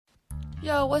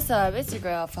Yo, what's up? It's your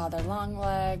girl, Father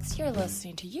Longlegs. You're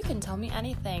listening to You Can Tell Me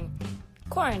Anything,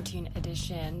 Quarantine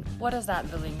Edition. What does that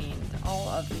really mean? All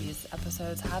of these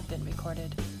episodes have been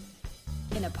recorded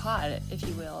in a pod, if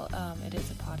you will. It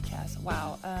is a podcast.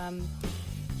 Wow.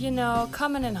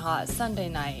 Coming in hot, Sunday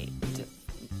night.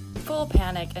 Full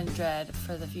panic and dread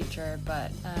for the future,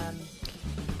 but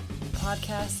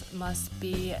podcasts must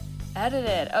be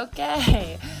edited.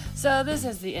 Okay. So this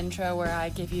is the intro where I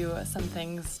give you some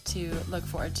things to look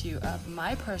forward to of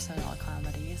my personal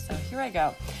comedy. So here I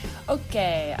go.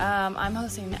 Okay, I'm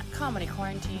hosting Comedy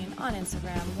Quarantine on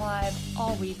Instagram live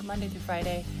all week, Monday through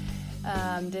Friday.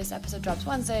 This episode drops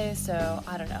Wednesday, so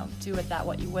I don't know. Do with that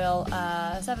what you will.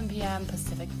 7 p.m.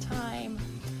 Pacific time.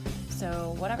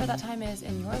 So whatever that time is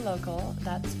in your local,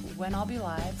 that's when I'll be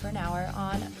live for an hour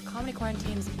on Comedy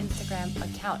Quarantine's Instagram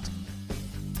account.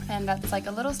 And that's like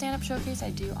a little stand-up showcase I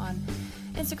do on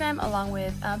Instagram along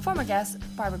with former guest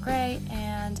Barbara Gray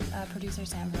and producer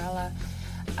Sam Varela.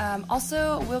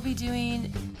 Also, we'll be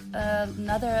doing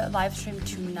another live stream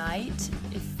tonight.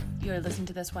 If you're listening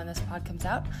to this when this pod comes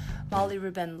out, Molly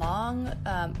Ruben Long,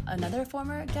 another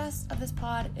former guest of this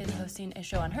pod, is hosting a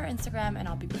show on her Instagram, and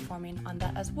I'll be performing on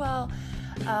that as well.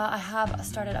 I have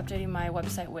started updating my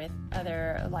website with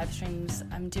other live streams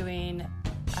I'm doing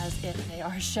as if they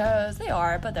are shows. They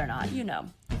are, but they're not. You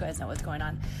guys know what's going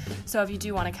on. So if you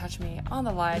do want to catch me on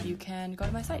the live, you can go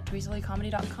to my site,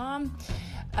 teresaleecomedy.com.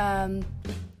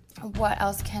 What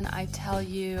else can I tell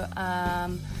you?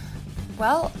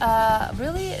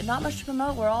 Really not much to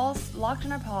promote. We're all locked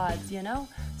in our pods,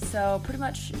 So pretty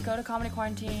much go to Comedy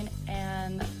Quarantine,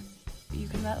 and you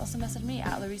can also message me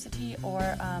at Larissa T,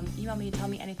 or email me,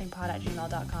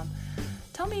 tellmeanythingpod@gmail.com.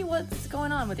 Tell me what's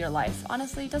going on with your life.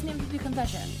 Honestly, it doesn't even have to be a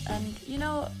confession. And,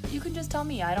 you can just tell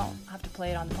me. I don't have to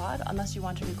play it on the pod unless you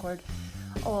want to record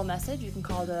a little message. You can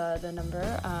call the number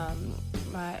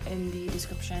in the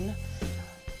description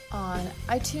on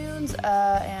iTunes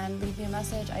and leave me a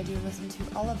message. I do listen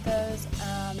to all of those.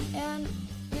 And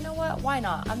you know what? Why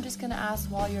not? I'm just going to ask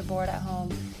while you're bored at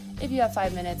home, if you have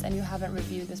 5 minutes and you haven't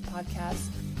reviewed this podcast.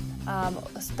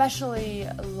 Especially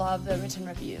love the written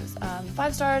reviews.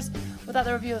 5 stars without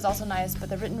the review is also nice, but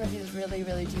the written reviews really,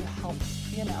 really do help,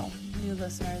 new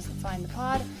listeners find the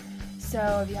pod.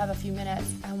 So if you have a few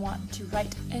minutes and want to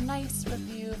write a nice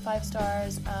review, 5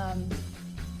 stars,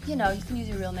 you can use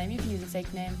your real name, you can use a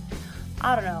fake name.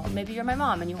 I don't know, maybe you're my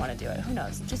mom and you want to do it. Who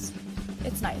knows?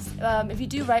 It's nice. If you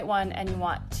do write one and you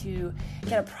want to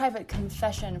get a private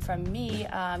confession from me,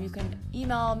 you can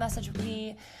message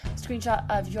me, screenshot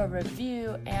of your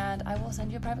review, and I will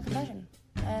send you a private confession.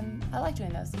 And I like doing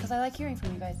those because I like hearing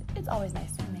from you guys. It's always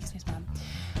nice. It makes me smile.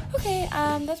 Okay,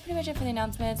 that's pretty much it for the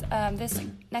announcements. This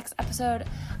next episode,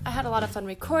 I had a lot of fun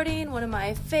recording. One of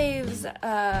my faves,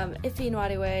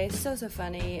 Nwadiwe, so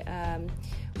funny.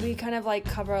 We kind of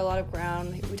cover a lot of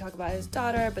ground. We talk about his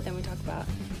daughter, but then we talk about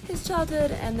his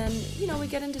childhood, and then we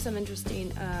get into some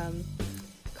interesting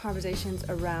conversations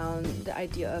around the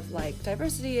idea of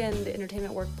diversity in the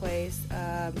entertainment workplace,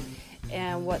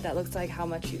 and what that looks like,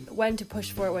 when to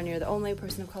push for it when you're the only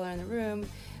person of color in the room,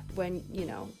 when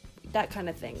that kind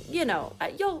of thing.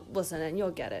 You'll listen and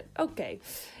you'll get it. Okay,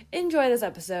 enjoy this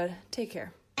episode. Take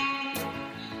care. You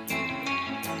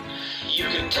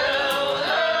can tell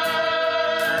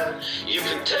her, you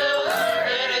can tell her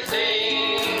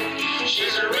anything.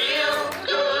 She's a real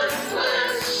good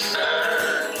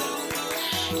listener.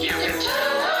 You can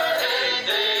tell her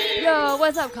anything. Yo,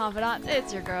 what's up, confidant?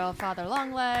 It's your girl, Father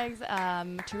Longlegs,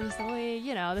 Teresa Lee.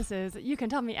 This is You Can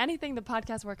Tell Me Anything, the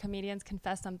podcast where comedians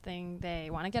confess something they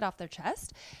want to get off their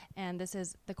chest. And this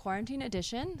is the quarantine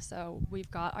edition. So we've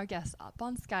got our guest up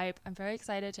on Skype. I'm very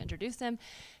excited to introduce him.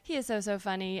 He is so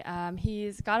funny.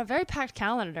 He's got a very packed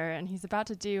calendar, and he's about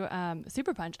to do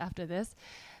Super Punch after this.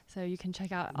 So you can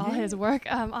check out all his work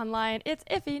online. It's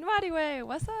Nwadiwe.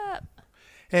 What's up?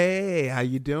 Hey, how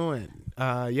you doing?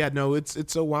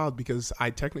 It's so wild because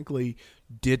I technically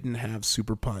didn't have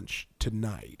Super Punch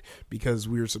tonight because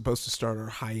we were supposed to start our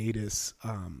hiatus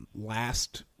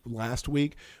last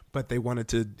week, but they wanted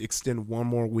to extend 1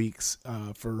 more weeks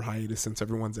for hiatus since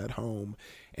everyone's at home,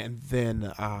 and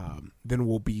then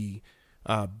we'll be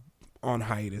on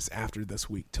hiatus after this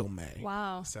week till May.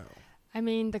 Wow. So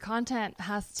the content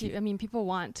has to. People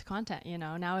want content.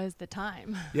 Now is the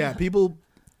time. Yeah, people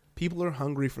are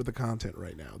hungry for the content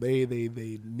right now. They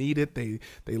need it. They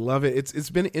love it. It's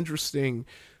been interesting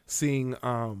seeing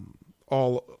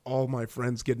all my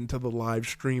friends get into the live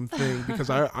stream thing because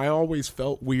I always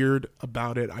felt weird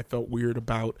about it. I felt weird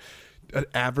about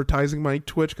advertising my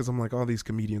Twitch because I'm like, all these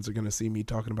comedians are going to see me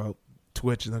talking about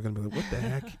Twitch and they're gonna be like, what the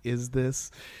heck is this?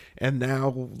 And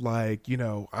now, like, you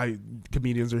know,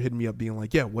 comedians are hitting me up being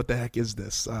like, yeah, what the heck is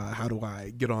this? How do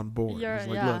I get on board? I was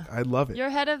like, look, I love it. You're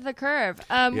ahead of the curve.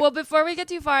 Well, before we get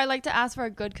too far, I'd like to ask for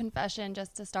a good confession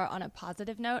just to start on a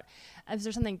positive note. Is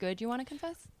there something good you want to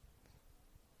confess?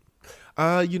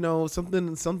 You know,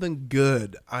 something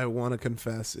good I want to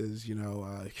confess is, you know,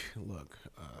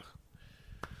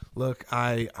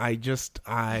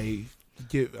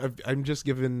 I'm just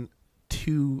giving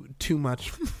too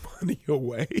much money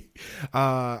away.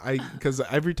 Because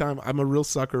every time I'm a real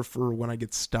sucker for when I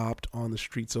get stopped on the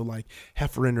street. So like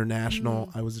Heifer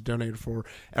International, I was a donator for.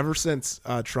 Ever since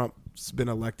Trump's been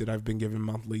elected, I've been giving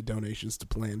monthly donations to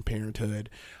Planned Parenthood.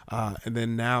 And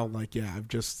then now, like, yeah, I've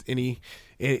just any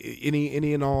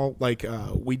and all, like,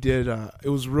 we did, it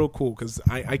was real cool because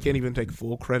I can't even take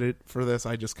full credit for this.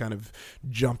 I just kind of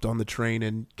jumped on the train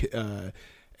and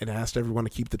asked everyone to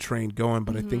keep the train going.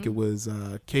 But I think it was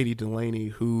Katie Delaney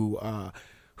who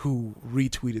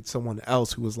retweeted someone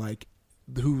else who was like,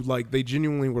 they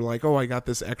genuinely were like, oh, I got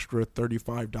this extra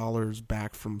 $35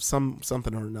 back from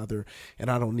something or another,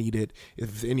 and I don't need it.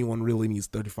 If anyone really needs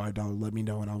 $35, let me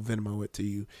know and I'll Venmo it to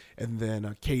you. And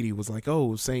then Katie was like,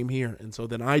 oh, same here. And so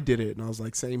then I did it, and I was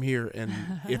like, same here. And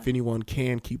if anyone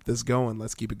can keep this going,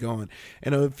 let's keep it going.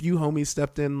 And a few homies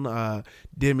stepped in.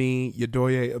 Demi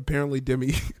Yadoye, apparently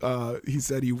Demi, he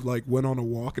said he like went on a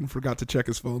walk and forgot to check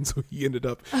his phone, so he ended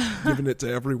up giving it to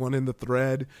everyone in the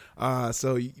thread.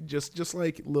 So just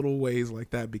like little ways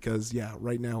like that, because yeah,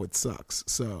 right now it sucks,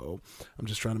 so I'm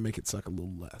just trying to make it suck a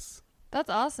little less. That's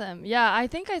awesome. Yeah, I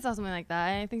think I saw something like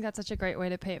that. I think that's such a great way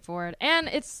to pay it forward. And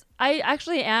I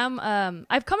actually am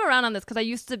I've come around on this because I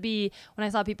used to be, when I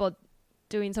saw people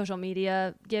doing social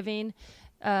media giving,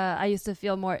 I used to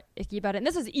feel more icky about it. And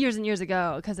this was years and years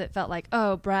ago because it felt like,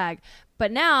 oh, brag.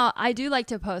 But now I do like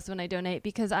to post when I donate,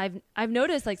 because I've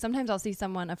noticed, like, sometimes I'll see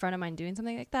a friend of mine doing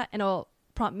something like that, and it'll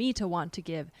prompt me to want to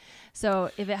give.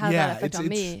 So if it has that effect on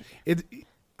me,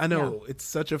 I know it's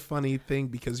such a funny thing,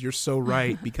 because you're so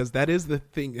right, because that is the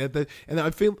thing, and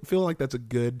I feel like that's a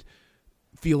good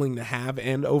feeling to have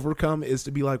and overcome, is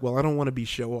to be like, well, I don't want to be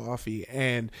show offy,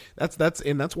 and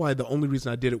that's why the only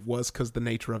reason I did it was because the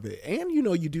nature of it. And you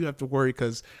know, you do have to worry,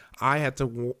 because I had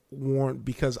to warn,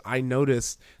 because I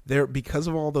noticed because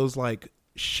of all those like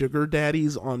sugar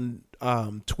daddies on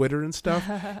Twitter and stuff,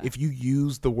 if you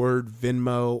use the word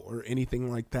Venmo or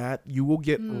anything like that, you will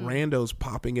get randos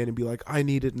popping in and be like, I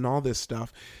need it and all this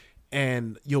stuff,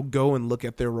 and you'll go and look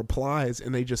at their replies,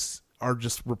 and they just are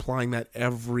just replying that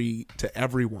to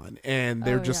everyone, and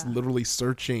they're literally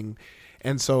searching.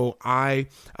 And so I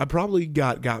probably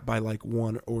got by like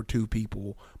one or two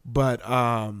people, but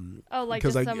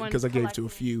because I gave to a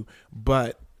few,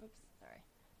 but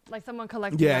like someone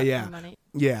collecting money.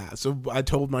 Yeah. So I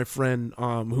told my friend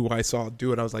who I saw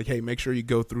do it, I was like, hey, make sure you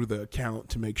go through the account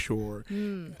to make sure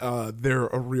they're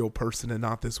a real person and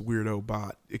not this weirdo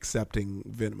bot accepting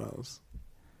Venmos.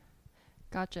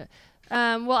 Gotcha.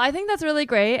 Well, I think that's really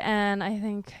great, and I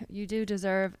think you do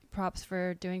deserve props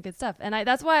for doing good stuff. And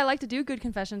that's why I like to do good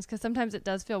confessions, because sometimes it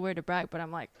does feel weird to brag, but I'm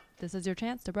like, this is your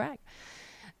chance to brag.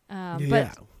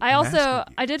 But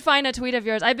I did find a tweet of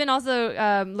yours. I've been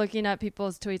also looking at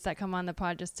people's tweets that come on the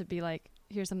pod just to be like,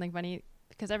 here's something funny,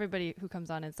 because everybody who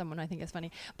comes on is someone I think is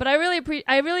funny. But I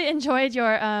really enjoyed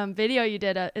your video you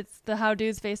did. It's the How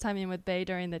Dudes FaceTiming with Bae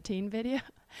during the teen video.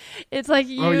 It's like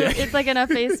it's like in a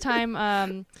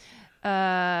FaceTime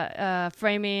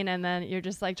framing, and then you're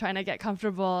just like trying to get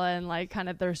comfortable and like kind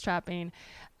of thirst trapping.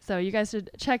 So you guys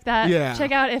should check that. Yeah.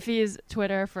 Check out Iffy's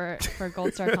Twitter for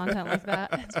Gold Star content like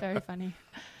that. It's very funny.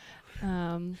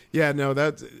 I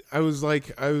was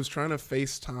trying to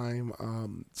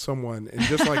FaceTime someone, and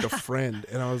just like a friend,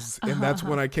 and that's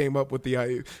when I came up with the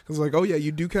idea. I was like, oh yeah,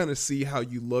 you do kind of see how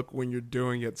you look when you're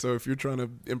doing it. So if you're trying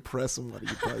to impress somebody,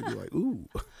 you'd probably be like, ooh.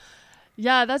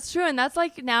 Yeah, that's true. And that's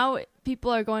like, now people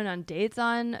are going on dates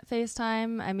on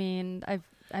FaceTime. I mean,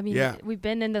 we've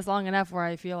been in this long enough where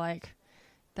I feel like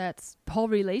that's whole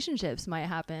relationships might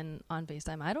happen on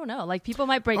FaceTime. I don't know. Like, people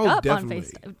might break up definitely. On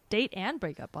FaceTime, date and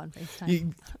break up on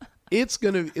FaceTime. It's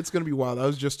gonna be wild. I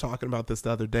was just talking about this the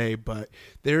other day, but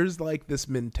there's like this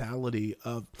mentality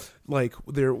of like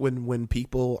when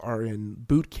people are in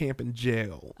boot camp and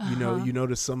jail, you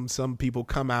notice some people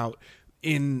come out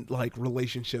in like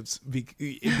relationships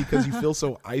because you feel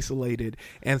so isolated,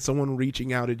 and someone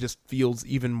reaching out, it just feels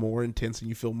even more intense and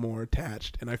you feel more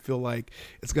attached. And I feel like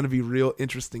it's going to be real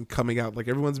interesting coming out. Like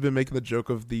everyone's been making the joke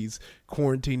of these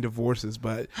quarantine divorces,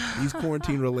 but these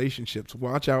quarantine relationships,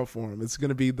 watch out for them. It's going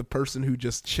to be the person who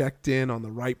just checked in on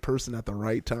the right person at the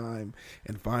right time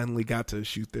and finally got to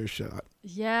shoot their shot.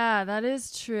 Yeah, that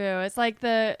is true. It's like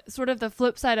the sort of the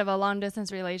flip side of a long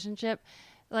distance relationship.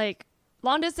 Like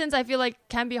long distance, I feel like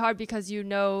can be hard because you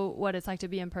know what it's like to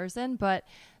be in person, but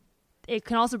it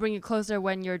can also bring you closer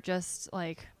when you're just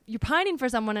like, you're pining for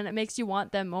someone and it makes you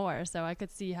want them more. So I could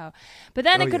see how, but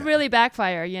then it could really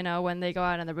backfire, you know, when they go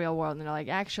out in the real world and they're like,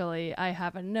 actually, I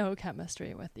have no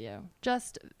chemistry with you.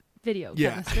 Just video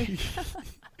chemistry.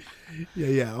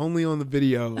 Yeah. Only on the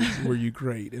videos were you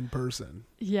great in person.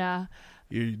 Yeah.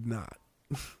 You're not.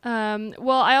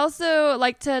 Well, I also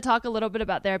like to talk a little bit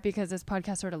about therapy because this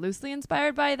podcast sort of loosely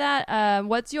inspired by that.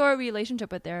 What's your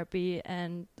relationship with therapy,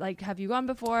 and like, have you gone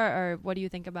before, or what do you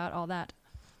think about all that?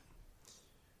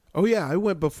 Oh yeah, I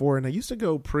went before, and I used to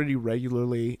go pretty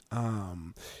regularly.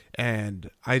 And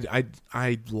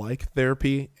I like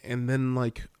therapy, and then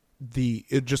like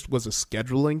it just was a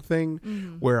scheduling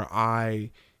thing where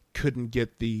I couldn't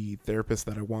get the therapist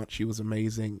that I want. She was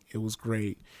amazing. It was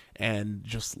great. And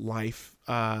just life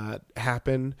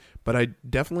happened. But I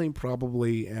definitely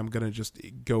probably am going to just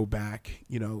go back.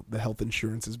 You know, the health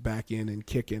insurance is back in and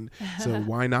kicking. So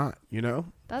why not, you know?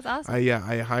 That's awesome.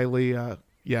 I highly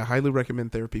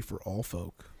recommend therapy for all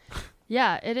folk.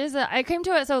 Yeah, it is. I came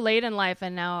to it so late in life,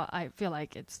 and now I feel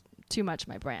like it's too much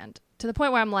my brand, to the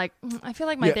point where I'm like, I feel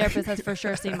like my therapist has for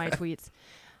sure seen my tweets.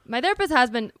 My therapist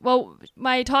has been,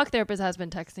 my talk therapist has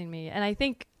been texting me. And I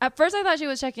think at first I thought she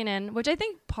was checking in, which I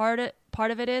think part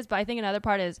of it is, but I think another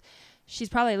part is she's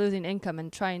probably losing income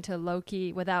and trying to low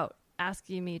key without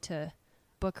asking me to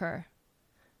book her.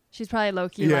 She's probably low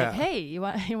key like, hey, you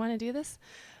want to do this?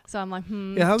 So I'm like,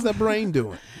 Yeah, how's that brain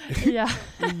doing? Yeah.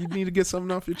 You need to get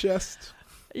something off your chest.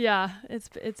 Yeah,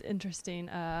 it's interesting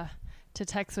to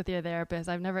text with your therapist.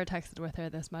 I've never texted with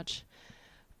her this much.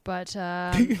 But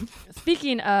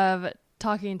speaking of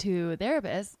talking to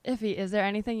therapists, Iffy, is there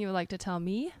anything you would like to tell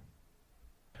me?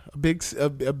 A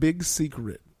big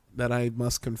secret that I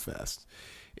must confess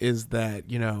is that,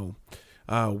 you know,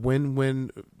 when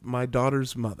my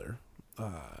daughter's mother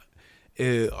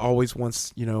always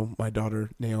wants, you know, my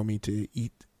daughter Naomi to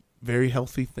eat very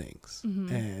healthy things,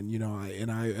 and you know,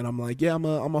 I'm like, yeah, I'm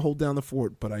a hold down the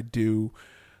fort, but I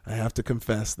have to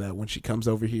confess that when she comes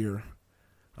over here,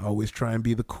 I always try and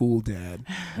be the cool dad.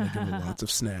 I give her lots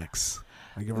of snacks.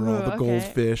 I give her all the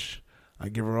goldfish. I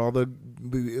give her all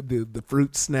the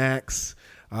fruit snacks.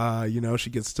 You know, she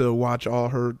gets to watch all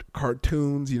her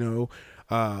cartoons. You know,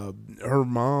 her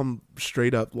mom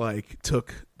straight up like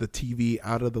took the TV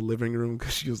out of the living room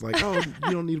because she was like, "Oh,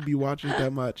 you don't need to be watching it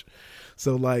that much."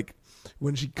 So like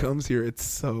when she comes here, it's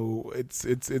so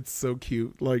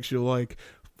cute. Like she'll like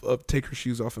take her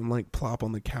shoes off and like plop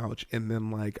on the couch, and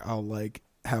then like I'll like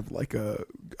have like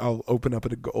I'll open up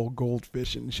an old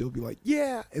goldfish and she'll be like,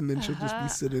 yeah, and then she'll just be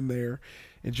sitting there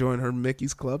enjoying her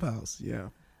Mickey's Clubhouse. Yeah.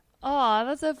 Oh,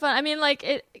 that's so fun. I mean,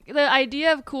 like the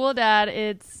idea of cool dad,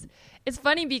 it's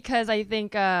funny because I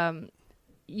think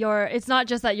it's not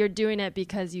just that you're doing it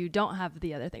because you don't have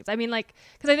the other things. I mean, like,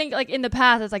 because I think like in the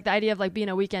past, it's like the idea of like being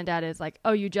a weekend dad is like,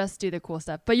 oh, you just do the cool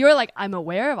stuff. But you're like, I'm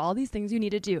aware of all these things you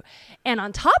need to do. And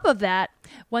on top of that,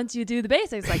 once you do the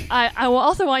basics, like I will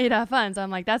also want you to have fun. So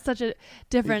I'm like, that's such a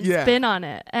different spin on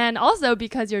it. And also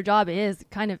because your job is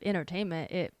kind of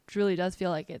entertainment, it truly does feel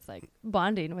like it's like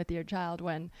bonding with your child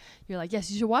when you're like, yes,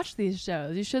 you should watch these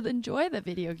shows. You should enjoy the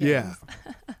video games.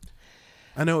 Yeah.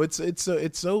 I know it's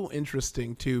so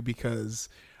interesting too, because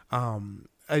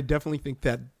I definitely think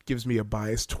that gives me a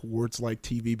bias towards like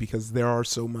TV, because there are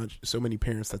so many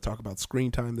parents that talk about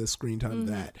screen time this, screen time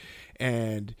that,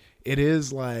 and it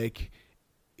is like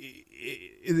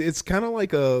it's kind of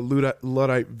like a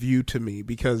Luddite view to me,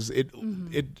 because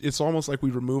it's almost like we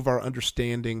remove our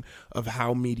understanding of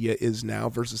how media is now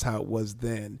versus how it was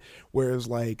then. Whereas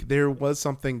like there was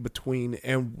something between,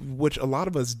 and which a lot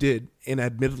of us did, and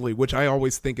admittedly, which I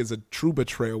always think is a true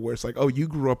betrayal, where it's like, oh, you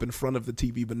grew up in front of the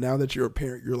TV, but now that you're a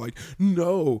parent, you're like,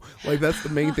 no, like that's the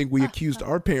main thing we accused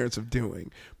our parents of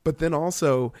doing. But then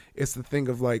also it's the thing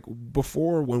of like,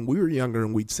 before when we were younger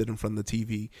and we'd sit in front of the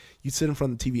TV, you'd sit in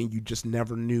front of the TV and you just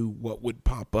never knew what would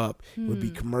pop up. It would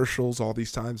be commercials all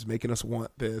these times making us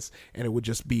want this, and it would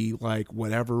just be like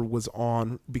whatever was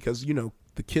on, because, you know,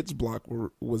 the kids block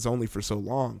was only for so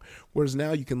long. Whereas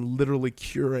now you can literally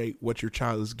curate what your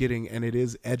child is getting, and it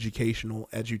is educational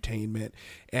edutainment.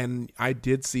 And I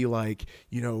did see like,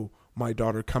 you know, my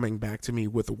daughter coming back to me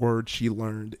with words she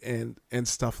learned and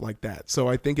stuff like that. So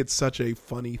I think it's such a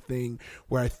funny thing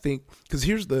where I think, because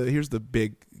here's the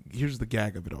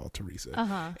gag of it all,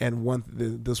 Teresa. And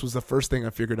this was the first thing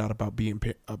I figured out about being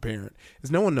a parent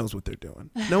is no one knows what they're doing.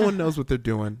 No one knows what they're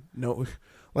doing. No,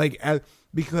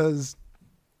 because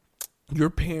your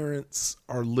parents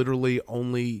are literally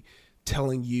only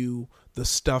telling you the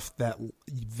stuff that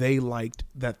they liked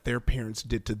that their parents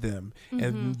did to them.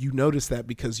 And you notice that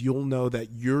because you'll know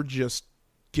that you're just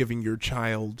giving your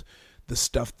child the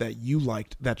stuff that you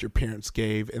liked that your parents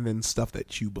gave, and then stuff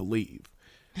that you believe.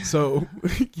 So,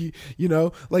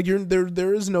 like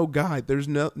there is no guide. There's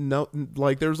no,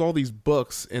 like there's all these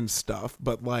books and stuff,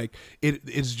 but like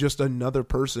it's just another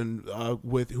person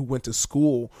who went to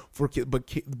school for kids.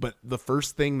 But the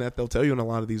first thing that they'll tell you in a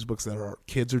lot of these books that are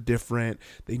kids are different.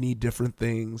 They need different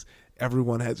things.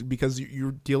 Everyone has, because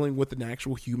you're dealing with an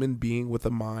actual human being with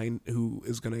a mind who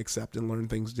is going to accept and learn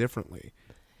things differently.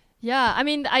 Yeah, I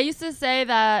mean, I used to say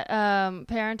that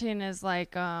parenting is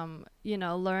like,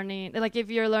 learning, like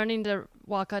if you're learning to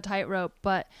walk a tightrope,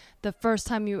 but the first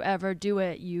time you ever do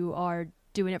it, you are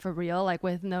doing it for real, like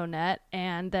with no net.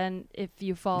 And then if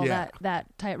you fall,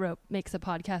 that tightrope makes a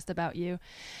podcast about you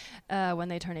when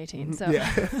they turn 18. So,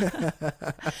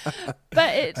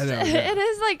 but it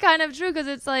is like kind of true, because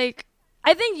it's like,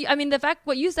 the fact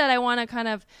what you said, I want to kind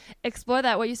of explore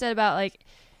that, what you said about like,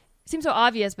 seems so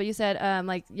obvious, but you said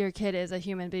like your kid is a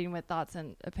human being with thoughts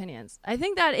and opinions. I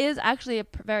think that is actually a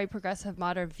very progressive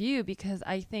modern view, because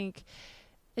I think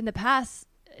in the past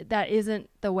that isn't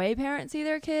the way parents see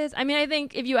their kids. I mean, I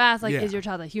think if you ask like, is your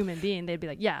child a human being, they'd be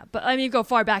like, yeah. But I mean, you go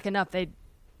far back enough, they'd,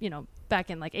 back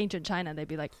in like ancient China, they'd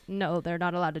be like, no, they're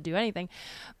not allowed to do anything.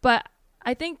 But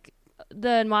I think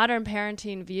the modern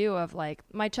parenting view of like,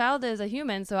 my child is a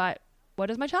human, so what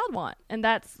does my child want? And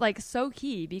that's like so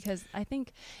key, because I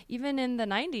think even in the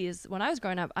 90s when I was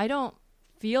growing up, I don't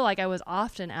feel like I was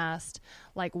often asked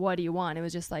like, what do you want? It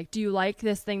was just like, do you like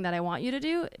this thing that I want you to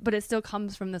do? But it still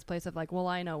comes from this place of like, well,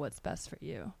 I know what's best for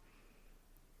you.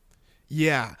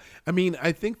 Yeah. I mean,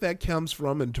 I think that comes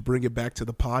from, and to bring it back to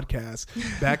the podcast,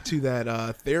 back to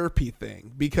that therapy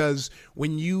thing, because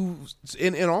when you,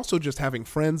 and also just having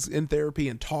friends in therapy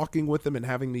and talking with them and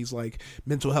having these like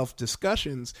mental health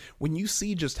discussions, when you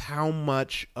see just how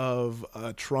much of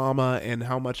trauma and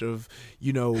how much of,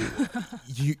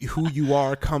 who you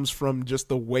are comes from just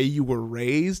the way you were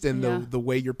raised and the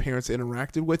way your parents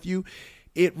interacted with you,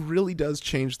 it really does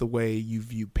change the way you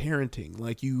view parenting.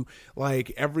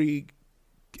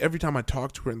 Every time I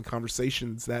talk to her in the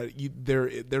conversations, that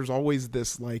there's always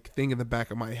this like thing in the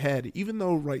back of my head, even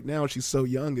though right now she's so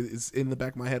young, it's in the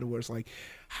back of my head where it's like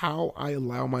how I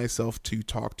allow myself to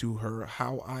talk to her,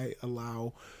 how I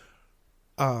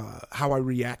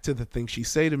react to the things she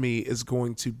say to me is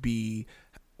going to be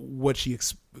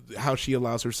how she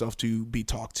allows herself to be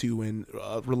talked to and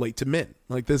relate to men.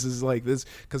 Like this is like this,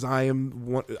 because I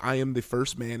am the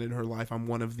first man in her life. I'm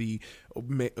one of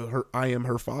I am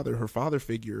her father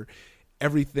figure.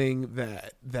 Everything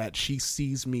that she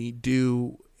sees me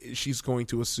do, she's going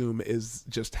to assume is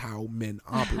just how men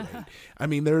operate. I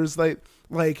mean, there's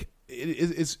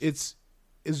it's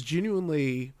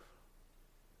genuinely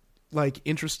like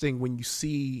interesting when you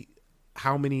see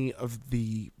how many of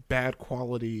the bad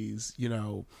qualities,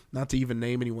 not to even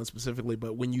name anyone specifically,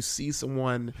 but when you see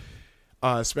someone,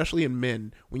 especially in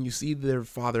men, when you see their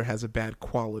father has a bad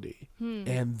quality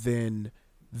and then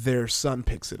their son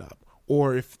picks it up,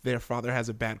 or if their father has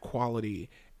a bad quality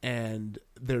and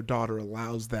their daughter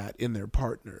allows that in their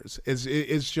partners,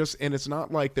 it's just, and it's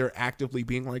not like they're actively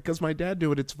being like, because my dad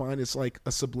do it, it's fine. It's like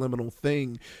a subliminal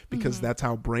thing, because that's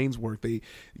how brains work. They,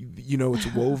 it's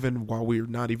woven while we're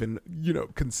not even,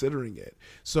 considering it.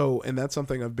 So, and that's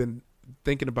something I've been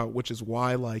thinking about, which is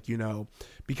why, like,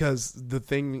 because the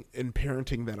thing in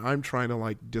parenting that I'm trying to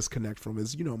like disconnect from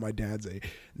is, my dad's a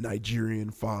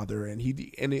Nigerian father, and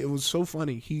it was so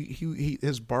funny. He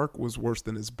his bark was worse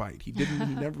than his bite. He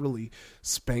never really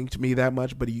spanked me that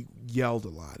much, but he yelled a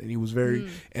lot, and he was very,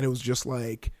 and it was just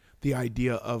like the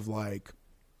idea of like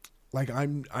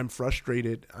I'm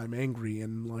frustrated, I'm angry,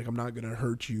 and like I'm not gonna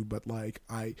hurt you, but like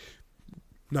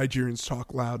Nigerians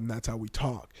talk loud, and that's how we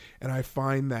talk. And I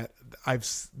find that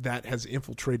that has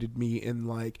infiltrated me in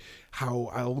like how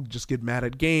I'll just get mad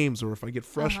at games, or if I get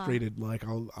frustrated, like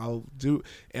I'll do,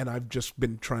 and I've just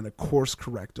been trying to course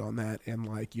correct on that. And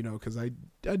like, cause I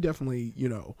definitely,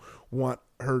 want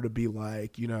her to be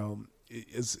like,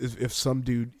 if some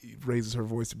dude raises her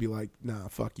voice, to be like, nah,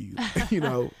 fuck you.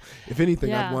 If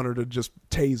anything, I'd want her to just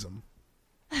tase him.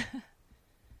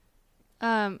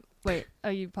 Wait, oh,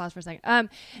 you paused for a second.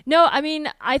 No, I mean,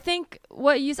 I think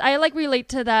I like relate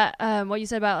to that, what you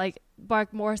said about like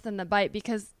bark worse than the bite,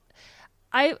 because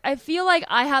I feel like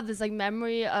I have this like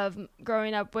memory of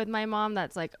growing up with my mom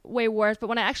that's like way worse. But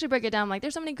when I actually break it down, like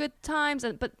there's so many good times,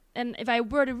 and if I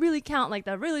were to really count like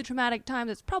the really traumatic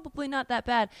times, it's probably not that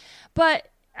bad. But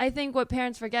I think what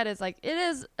parents forget is like it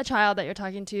is a child that you're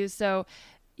talking to, so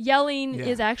yelling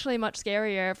is actually much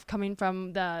scarier coming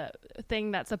from the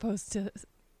thing that's supposed to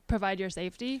provide your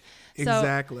safety.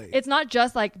 Exactly. So it's not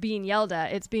just like being yelled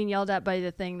at, it's being yelled at by the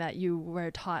thing that you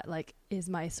were taught like is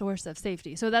my source of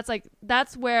safety. So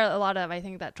that's where a lot of, I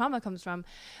think, that trauma comes from.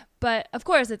 But of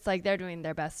course it's like they're doing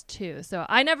their best too. So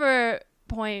I never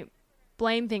point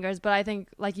blame fingers, but I think,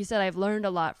 like you said, I've learned a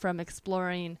lot from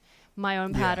exploring my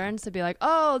own patterns to be like,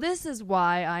 oh, this is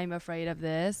why I'm afraid of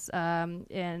this,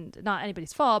 and not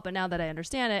anybody's fault, but now that I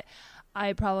understand it,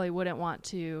 I probably wouldn't want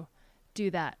to do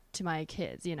that to my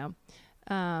kids, you know.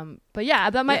 But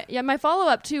my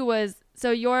follow-up too was,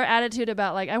 so your attitude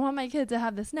about like I want my kids to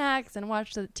have the snacks and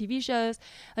watch the TV shows,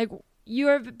 like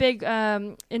you're big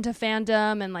into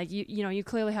fandom, and like you know you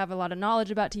clearly have a lot of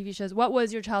knowledge about TV shows. What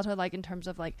was your childhood like in terms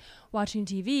of like watching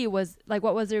TV? Was like,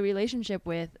 what was your relationship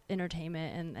with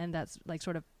entertainment and that's like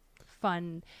sort of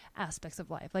fun aspects of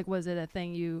life? Like, was it a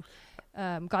thing you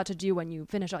got to do when you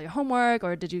finished all your homework,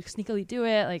 or did you sneakily do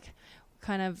it? Like,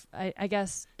 kind of, I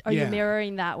guess, are you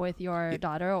mirroring that with your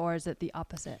daughter, or is it the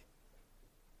opposite?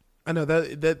 I know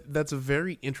that's a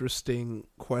very interesting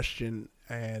question,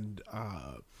 and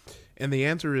the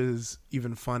answer is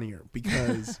even funnier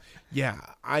because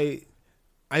I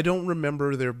don't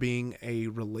remember there being a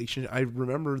relation. I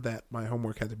remember that my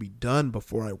homework had to be done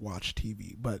before I watched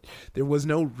TV, but there was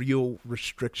no real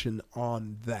restriction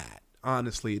on that.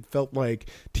 Honestly, it felt like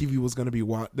TV was going to be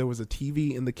there was a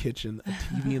TV in the kitchen, a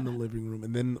TV in the living room,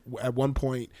 and then at one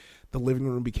point the living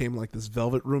room became like this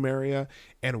velvet room area,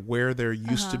 and where there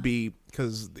used to be,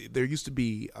 because there used to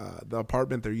be the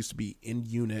apartment, there used to be in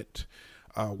unit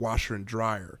washer and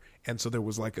dryer, and so there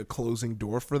was like a closing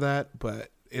door for that,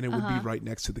 and it would be right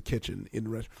next to the kitchen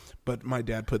but my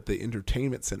dad put the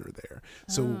entertainment center there,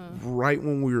 so right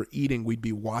when we were eating we'd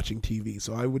be watching TV.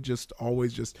 So I would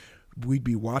we'd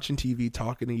be watching TV,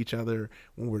 talking to each other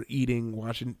when we're eating,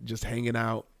 watching, just hanging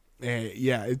out.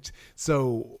 And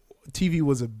so TV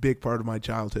was a big part of my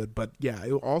childhood. But yeah,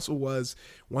 it also was,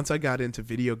 once I got into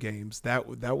video games, that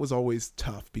was always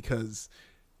tough because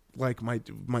like my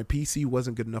PC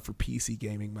wasn't good enough for PC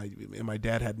gaming. My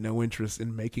dad had no interest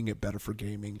in making it better for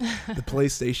gaming. The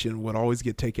PlayStation would always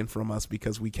get taken from us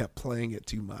because we kept playing it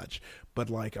too much. But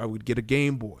like I would get a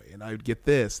Game Boy and I would get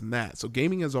this and that. So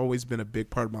gaming has always been a big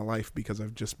part of my life because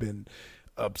I've just been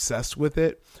obsessed with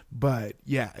it. But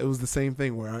yeah, it was the same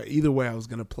thing where either way I was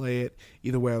going to play it,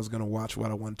 either way I was going to watch what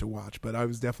I wanted to watch. But I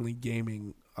was definitely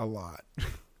gaming a lot.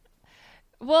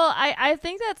 Well, I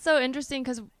think that's so interesting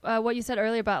because what you said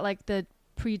earlier about like the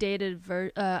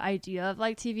predated idea of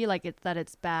like TV, like that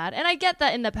it's bad. And I get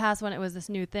that in the past when it was this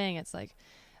new thing, it's like,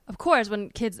 of course, when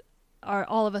kids are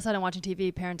all of a sudden watching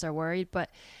TV, parents are worried.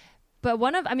 But my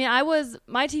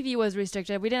TV was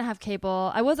restricted. We didn't have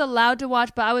cable. I was allowed to watch,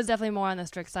 but I was definitely more on the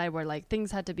strict side where like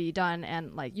things had to be done,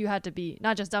 and like you had to be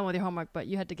not just done with your homework, but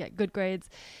you had to get good grades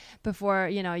before,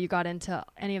 you know, you got into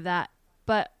any of that.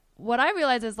 But what I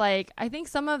realized is like, I think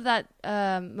some of that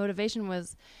motivation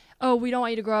was, oh, we don't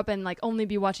want you to grow up and like only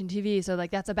be watching TV. So like,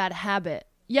 that's a bad habit.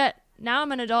 Yet now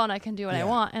I'm an adult and I can do what I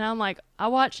want. And I'm like,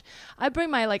 I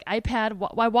bring my like iPad.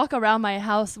 I walk around my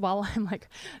house while I'm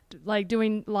like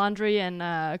doing laundry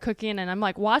and cooking. And I'm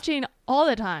like watching all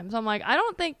the time. So I'm like, I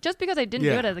don't think just because I didn't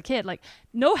do it as a kid, like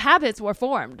no habits were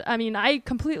formed. I mean, I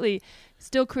completely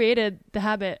still created the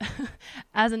habit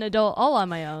as an adult all on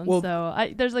my own. Well,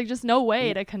 so there's like just no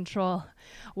way to control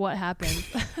what happens.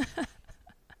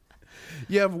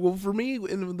 Yeah, well, for me,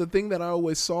 and the thing that I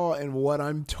always saw and what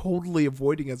I'm totally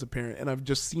avoiding as a parent, and I've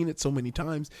just seen it so many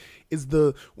times, is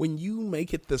when you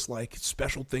make it this like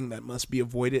special thing that must be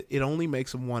avoided, it only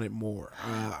makes them want it more.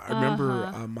 I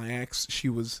remember my ex, she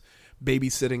was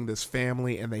babysitting this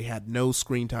family and they had no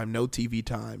screen time, no TV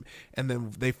time, and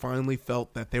then they finally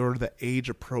felt that they were the age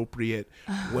appropriate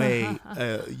way,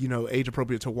 age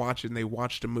appropriate to watch it, and they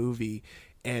watched a movie.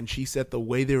 And she said the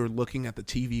way they were looking at the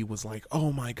TV was like,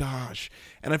 oh my gosh.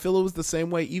 And I feel it was the same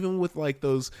way even with like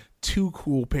those too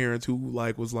cool parents who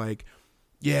like was like,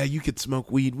 yeah, you could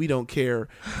smoke weed, we don't care.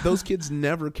 Those kids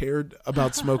never cared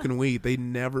about smoking weed. They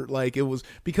never, like, it was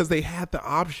because they had the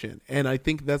option. And I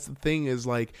think that's the thing is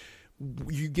like,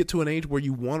 you get to an age where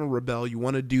you want to rebel, you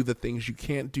want to do the things you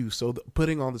can't do. So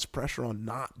putting all this pressure on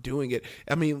not doing it,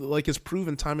 I mean, like, it's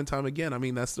proven time and time again. I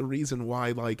mean, that's the reason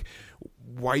why, like,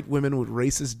 white women with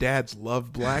racist dads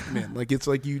love black men. Like, it's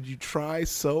like you try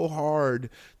so hard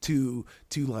to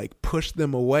like push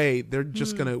them away, they're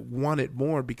just gonna want it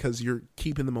more because you're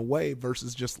keeping them away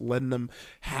versus just letting them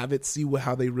have it, see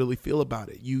how they really feel about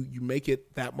it. You make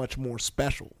it that much more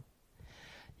special.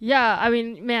 Yeah, I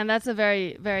mean, man, that's a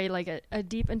very, very, like, a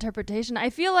deep interpretation. I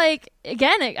feel like,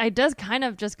 again, it does kind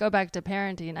of just go back to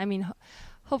parenting. I mean,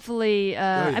 hopefully,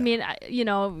 I mean, you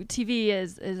know, TV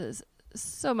is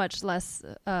so much less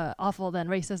awful than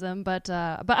racism, but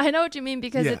I know what you mean,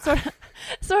 because it's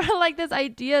sort of like this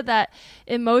idea that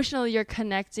emotionally you're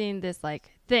connecting this,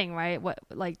 like, thing, right? What,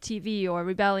 like TV or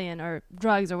rebellion or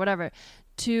drugs or whatever,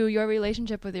 to your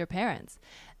relationship with your parents.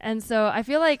 And so I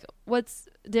feel like what's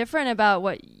different about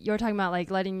what you're talking about, like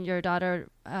letting your daughter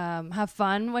have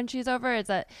fun when she's over, is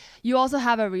that you also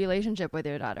have a relationship with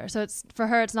your daughter. So it's, for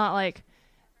her, it's not like,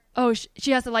 oh,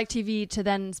 she has to like TV to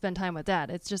then spend time with dad.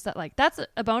 It's just that, like, that's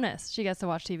a bonus. She gets to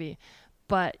watch TV.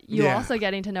 But you also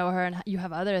getting to know her, and you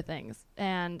have other things.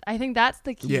 And I think that's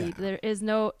the key. Yeah. There is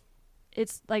no,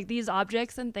 it's like these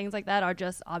objects and things like that are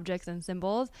just objects and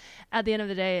symbols. At the end of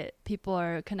the day, people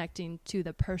are connecting to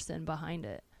the person behind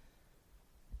it.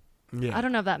 Yeah. I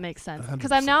don't know if that makes sense,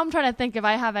 because I'm trying to think if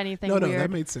I have anything weird. No, that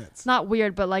made sense. Not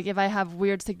weird, but like if I have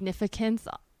weird significance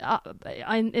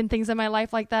in things in my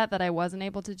life like that I wasn't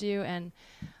able to do. And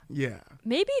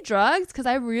maybe drugs, because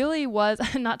I really was,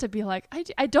 not to be like,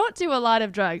 I don't do a lot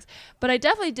of drugs, but I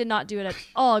definitely did not do it at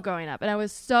all growing up. And I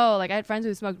was so, like, I had friends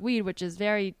who smoked weed, which is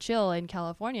very chill in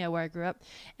California where I grew up,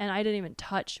 and I didn't even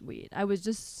touch weed. I was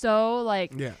just so,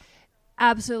 like,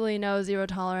 absolutely no, zero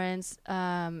tolerance.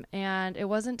 And it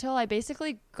wasn't until I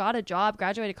basically got a job,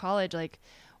 graduated college, like,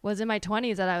 was in my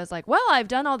 20s, that I was like, well, I've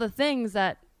done all the things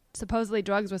that supposedly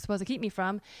drugs was supposed to keep me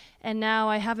from, and now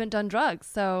I haven't done drugs,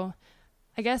 so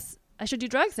I guess I should do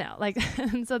drugs now. Like,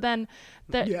 and so then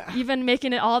even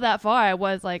making it all that far, I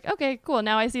was like, okay, cool,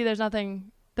 now I see there's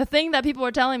nothing, the thing that people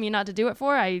were telling me not to do it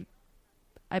for, I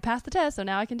passed the test, so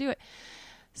now I can do it.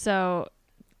 So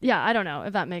yeah, I don't know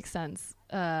if that makes sense.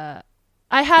 I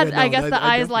guess the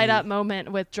eyes light up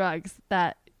moment with drugs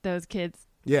that those kids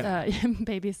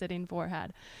babysitting for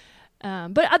had.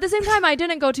 But at the same time, I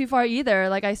didn't go too far either.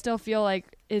 Like, I still feel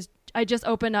like I just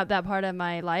opened up that part of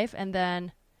my life, and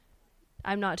then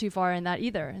I'm not too far in that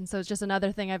either. And so it's just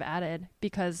another thing I've added,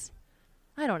 because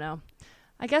I don't know.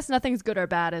 I guess nothing's good or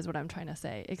bad is what I'm trying to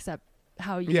say, except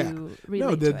how you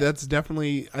relate to it. That's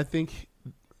definitely, I think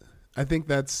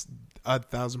that's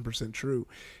 1,000% true.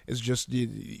 It's just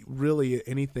really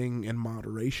anything in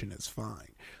moderation is fine.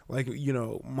 Like, you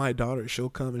know, my daughter, she'll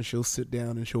come and she'll sit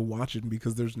down and she'll watch it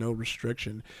because there's no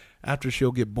restriction. After,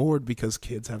 she'll get bored, because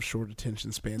kids have short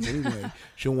attention spans anyway.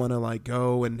 She'll want to, like,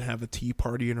 go and have a tea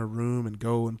party in her room and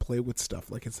go and play with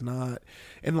stuff. Like, it's not,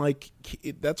 and like,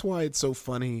 that's why it's so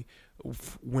funny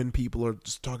when people are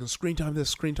just talking screen time this,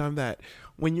 screen time that.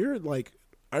 When you're like,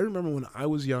 I remember when I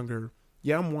was younger,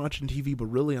 I'm watching TV, but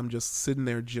really I'm just sitting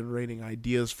there generating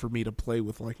ideas for me to play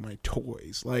with, like, my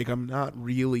toys. Like, I'm not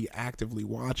really actively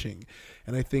watching.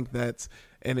 And I think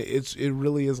it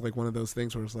really is like one of those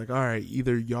things where it's like, all right,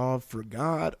 either y'all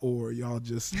forgot or y'all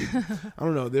just, I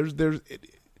don't know.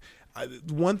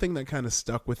 One thing that kind of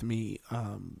stuck with me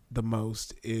the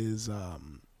most is I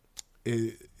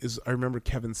remember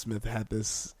Kevin Smith had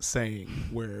this saying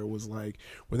where it was like,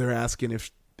 where they're asking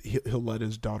if he'll let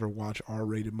his daughter watch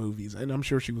R-rated movies, and I'm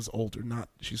sure she was older.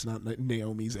 She's not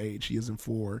Naomi's age. She isn't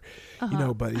 4, you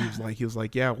know. But he was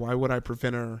like, yeah, why would I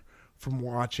prevent her from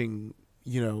watching,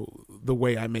 you know, the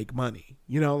way I make money,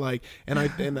 you know, like, and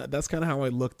that's kind of how I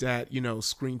looked at, you know,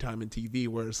 screen time and TV,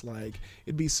 where it's like,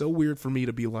 it'd be so weird for me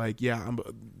to be like,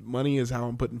 money is how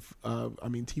I'm putting,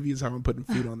 TV is how I'm putting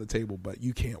food on the table, but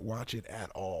you can't watch it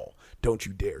at all. Don't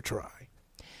you dare try.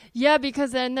 Yeah,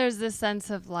 because then there's this sense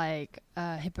of, like,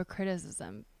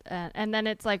 hypocriticism, and then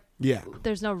it's like,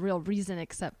 there's no real reason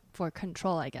except for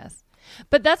control, I guess.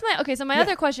 But that's my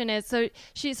other question is, so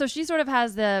she sort of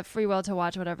has the free will to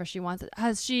watch whatever she wants.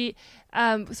 Has she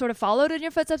sort of followed in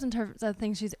your footsteps in terms of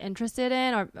things she's interested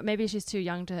in, or maybe she's too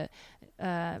young to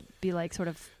be like sort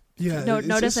of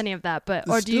notice any of that? But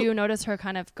or do you notice her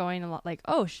kind of going a lot like,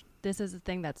 oh, this is a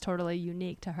thing that's totally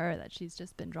unique to her that she's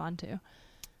just been drawn to?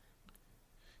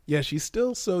 Yeah, she's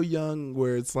still so young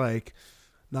where it's like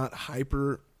not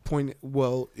hyper point.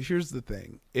 Well, here's the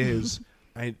thing is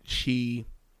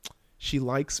she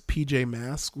likes PJ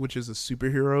Masks, which is a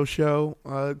superhero show,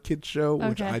 kids show,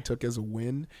 which I took as a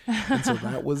win. And so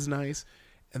that was nice.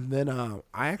 And then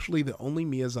I actually, the only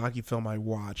Miyazaki film I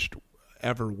watched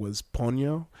ever was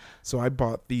Ponyo. So I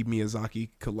bought the Miyazaki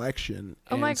collection.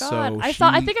 Oh my and God. so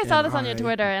I think I saw this on your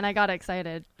Twitter and I got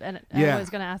excited. And Yeah. I was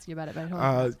going to ask you about it, but I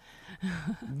totally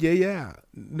Yeah.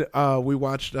 We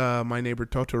watched My Neighbor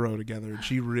Totoro together, and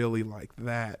she really liked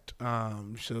that.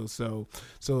 So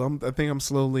I think I'm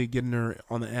slowly getting her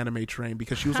on the anime train,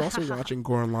 because she was also watching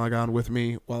Gurren Lagann with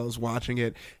me while I was watching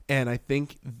it. And I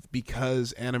think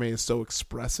because anime is so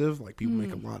expressive, like people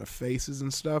make a lot of faces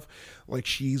and stuff, like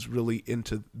she's really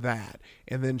into that.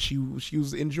 And then she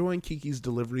was enjoying Kiki's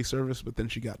Delivery Service, but then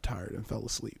she got tired and fell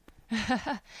asleep.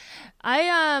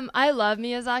 I love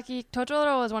Miyazaki.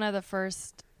 Totoro was one of the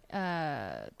first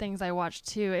things I watched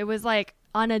too. It was like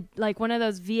on one of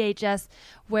those VHS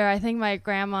where I think my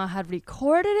grandma had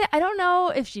recorded it. I don't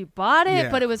know if she bought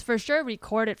it, but it was for sure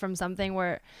recorded from something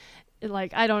where,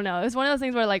 like, I don't know. It was one of those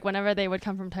things where, like, whenever they would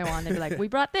come from Taiwan, they'd be like, we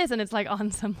brought this, and it's like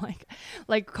on some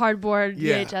like cardboard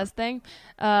VHS thing.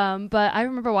 But I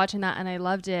remember watching that and I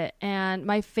loved it. And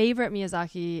my favorite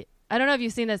Miyazaki, I don't know if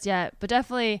you've seen this yet, but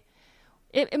definitely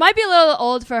it might be a little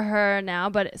old for her now,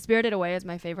 but Spirited Away is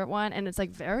my favorite one. And it's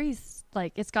like very,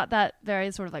 like, it's got that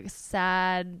very sort of like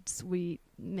sad, sweet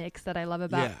mix that I love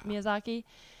about Miyazaki.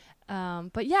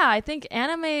 But yeah, I think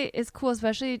anime is cool,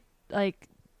 especially like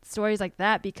stories like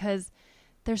that, because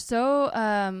they're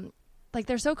so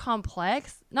they're so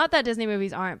complex. Not that Disney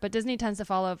movies aren't, but Disney tends to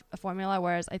follow a formula,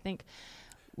 whereas I think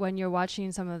when you're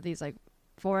watching some of these like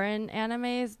foreign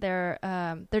animes,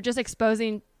 they're just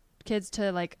exposing kids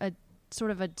to like a sort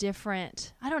of a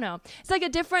different, I don't know, it's like a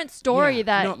different story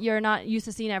that you're not used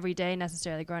to seeing every day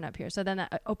necessarily growing up here. So then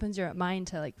that opens your mind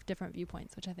to like different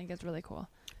viewpoints, which I think is really cool.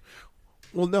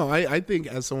 Well, no, I think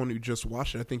as someone who just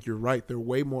watched it, I think you're right. They're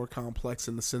way more complex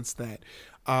in the sense that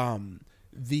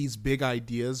these big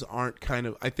ideas aren't kind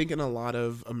of, I think in a lot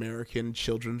of American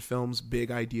children's films,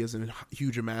 big ideas and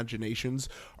huge imaginations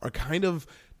are kind of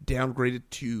downgraded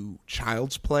to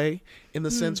child's play, in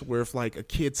the sense where if like a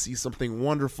kid sees something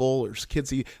wonderful, or kids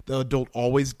see, the adult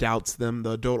always doubts them,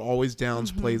 the adult always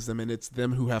downplays them, and it's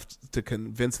them who have to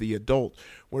convince the adult.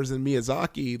 Whereas in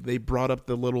Miyazaki, they brought up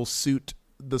the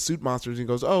suit monsters, and he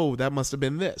goes, oh, that must have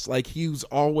been this. Like, he's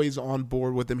always on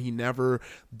board with them. He never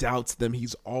doubts them.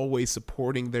 He's always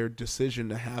supporting their decision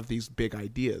to have these big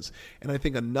ideas. And I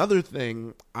think another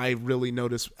thing I really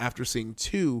noticed after seeing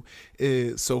two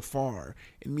is, so far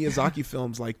in Miyazaki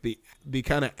films, like the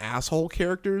kind of asshole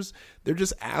characters, they're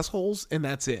just assholes, and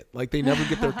that's it. Like, they never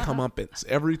get their comeuppance.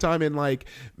 Every time in like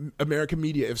American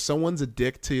media, if someone's a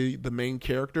dick to the main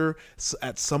character,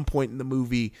 at some point in the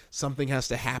movie, something has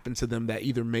to happen to them that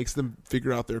either makes them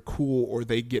figure out they're cool or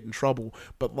they get in trouble.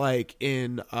 But like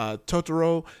in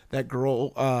Totoro, that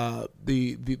girl,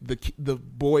 the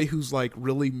boy who's like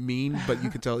really mean, but you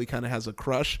can tell he kind of has a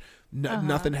crush.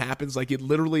 Nothing happens. Like, it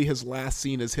literally, his last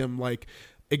scene is him like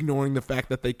ignoring the fact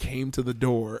that they came to the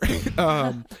door.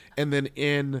 And then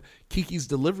in Kiki's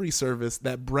Delivery Service,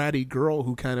 that bratty girl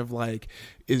who kind of like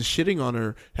is shitting on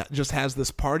her just has this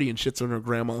party and shits on her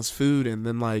grandma's food, and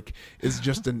then like is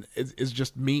just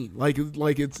mean. Like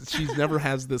she's never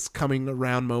has this coming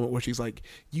around moment where she's like,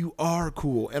 you are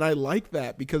cool. And I like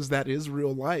that, because that is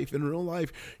real life. In real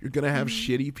life, you're gonna have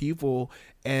shitty people,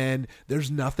 and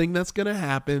there's nothing that's gonna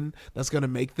happen that's gonna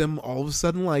make them all of a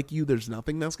sudden like you. There's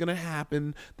nothing that's gonna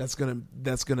happen that's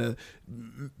gonna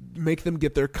make them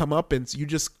get their comeuppance. You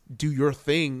just do your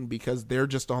thing because they're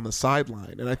just on the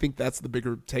sideline. And I think that's the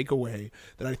bigger takeaway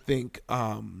that I think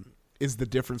is the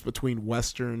difference between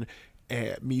Western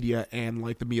media and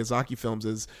like the Miyazaki films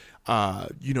is,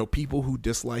 people who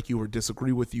dislike you or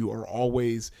disagree with you are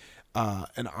always a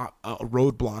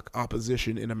roadblock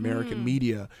opposition in American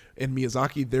media. In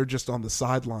Miyazaki, they're just on the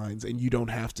sidelines, and you don't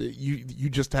have to. You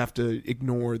just have to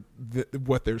ignore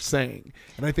what they're saying.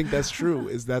 And I think that's true.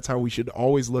 That's how we should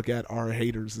always look at our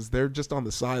haters. Is they're just on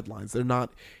the sidelines. They're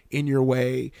not in your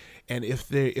way. And if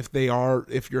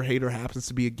your hater happens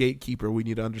to be a gatekeeper, we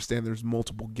need to understand there's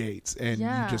multiple gates, and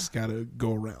you just gotta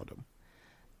go around them.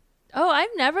 Oh,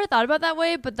 I've never thought about that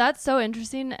way, but that's so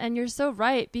interesting, and you're so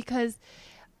right, because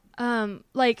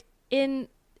like in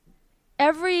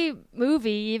every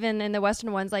movie, even in the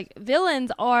Western ones, like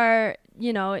villains are,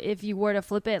 if you were to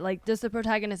flip it, like just the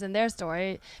protagonist in their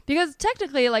story, because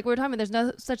technically, like we're talking about, there's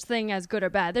no such thing as good or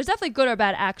bad. There's definitely good or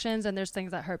bad actions, and there's things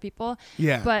that hurt people.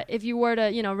 Yeah. But if you were to,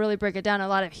 really break it down, a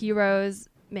lot of heroes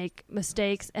make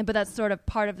mistakes, but that's sort of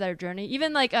part of their journey.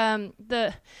 Even like what's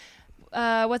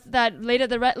that?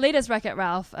 The latest Wreck-It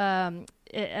Ralph.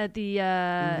 At the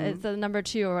it's the number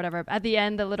 2 or whatever. At the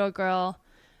end, the little girl,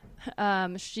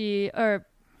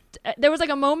 there was like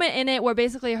a moment in it where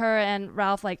basically her and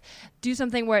Ralph like do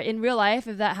something where in real life,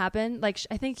 if that happened, like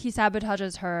I think he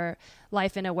sabotages her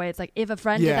life in a way. It's like, if a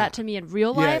friend did that to me in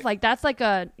real life, like that's like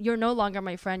you're no longer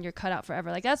my friend, you're cut out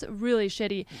forever. Like that's really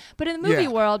shitty. But in the movie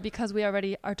world, because we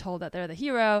already are told that they're the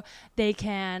hero, they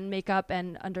can make up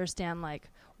and understand like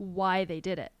why they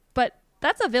did it. But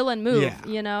that's a villain move,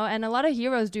 you know, and a lot of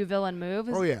heroes do villain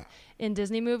moves. Oh yeah. In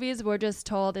Disney movies, we're just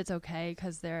told it's okay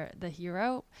because they're the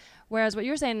hero. Whereas what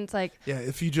you're saying, it's like,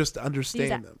 if you just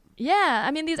understand them. Yeah, I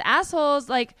mean, these assholes,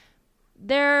 like,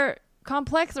 they're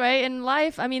complex, right? In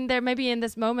life, I mean, they're maybe in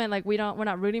this moment, like we're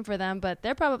not rooting for them, but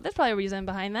there's probably a reason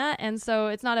behind that. And so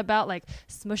it's not about like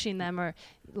smushing them or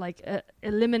like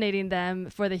eliminating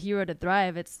them for the hero to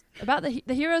thrive. It's about the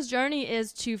hero's journey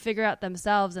is to figure out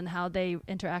themselves and how they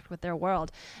interact with their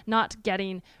world, not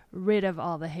getting rid of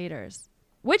all the haters.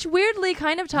 Which weirdly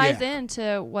kind of ties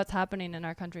into what's happening in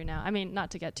our country now. I mean,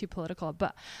 not to get too political,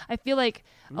 but I feel like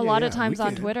a lot of times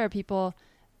on Twitter, people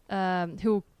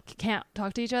who can't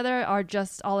talk to each other are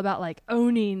just all about like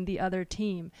owning the other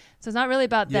team. So it's not really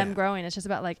about them growing. It's just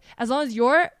about like, as long as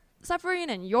you're suffering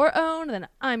and you're owned, then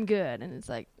I'm good. And it's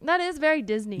like, that is very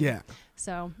Disney. Yeah.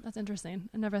 So that's interesting.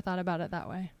 I never thought about it that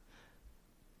way.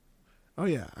 Oh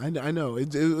yeah, I know.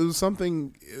 It was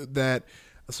something that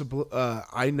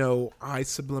I know I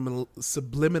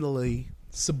subliminally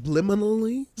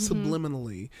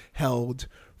held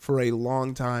for a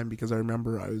long time, because I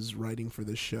remember I was writing for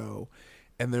this show,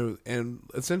 and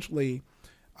essentially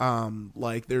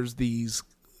like there's these,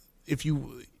 if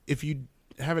you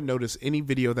haven't noticed, any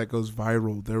video that goes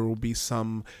viral, there will be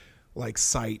some like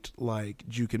site like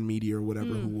Jukin Media or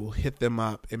whatever who will hit them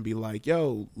up and be like,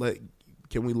 yo,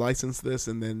 can we license this,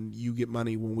 and then you get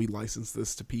money when we license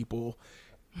this to people.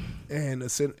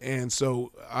 And so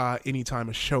anytime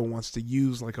a show wants to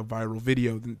use like a viral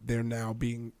video, they're now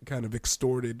being kind of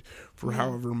extorted for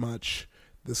however much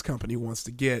this company wants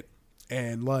to get.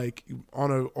 And like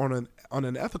on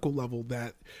an ethical level,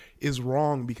 that is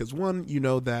wrong, because one, you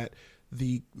know that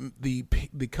the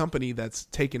company that's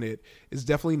taking it is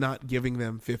definitely not giving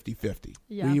them 50-50.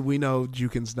 Yeah. We know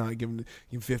Jukin's not giving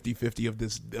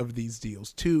 50-50 of these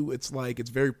deals. Two, it's like it's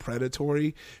very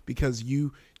predatory, because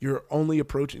you're only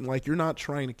approaching, like, you're not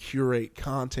trying to curate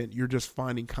content, you're just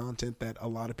finding content that a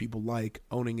lot of people like,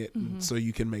 owning it, so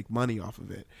you can make money off of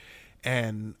it.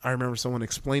 And I remember someone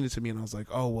explained it to me, and I was like,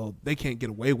 oh, well, they can't get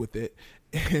away with it.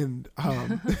 And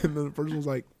and the person was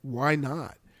like, why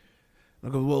not?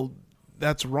 And I go, well,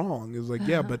 that's wrong. It was like,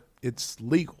 yeah, but it's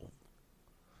legal.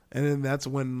 And then that's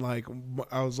when, like,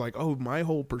 I was like, oh, my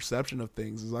whole perception of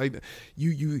things is like,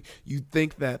 you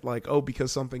think that, like, oh,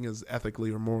 because something is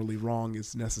ethically or morally wrong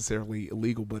is necessarily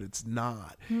illegal, but it's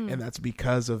not. And that's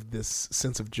because of this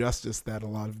sense of justice that a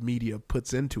lot of media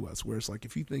puts into us, where it's like,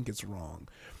 if you think it's wrong,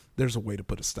 there's a way to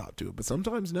put a stop to it. But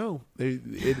sometimes no.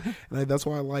 And that's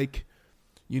why I like,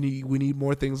 we need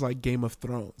more things like Game of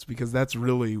Thrones, because that's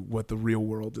really what the real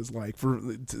world is like.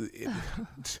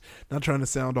 Not trying to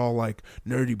sound all like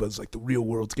nerdy, but it's like the real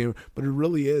world's game. But it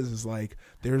really is like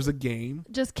there's a game.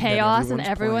 Just chaos and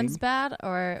everyone's bad?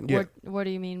 Or what do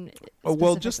you mean? Oh,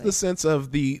 well, just the sense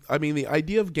of the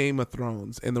idea of Game of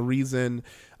Thrones, and the reason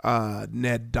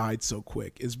Ned died so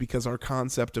quick is because our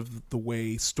concept of the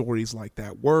way stories like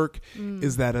that work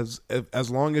is that as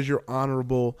long as you're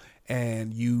honorable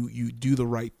and you do the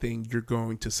right thing, you're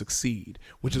going to succeed,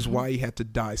 which is why he had to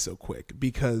die so quick,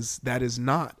 because that is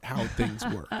not how things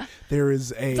work.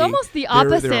 It's almost the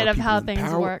opposite of how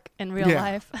things work in real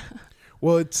life.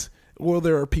 Well,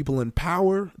 there are people in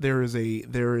power. There is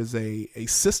a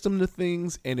system to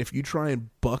things, and if you try and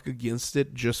buck against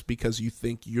it just because you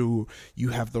think you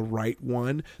have the right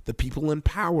one, the people in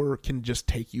power can just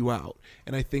take you out.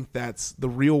 And I think that's the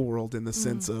real world, in the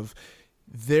sense of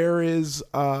there is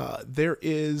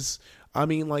I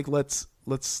mean, like, let's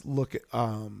look at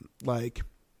like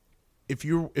if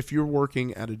you're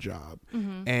working at a job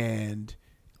and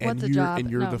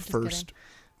you're the first kidding.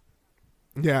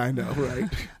 Yeah, I know, right?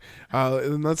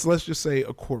 And let's just say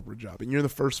a corporate job, and you're the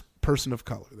first person of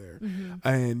color there,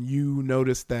 and you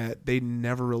notice that they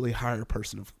never really hire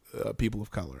people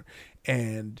of color,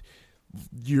 and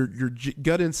your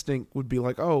gut instinct would be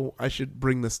like, oh, I should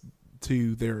bring this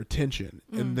to their attention,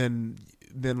 and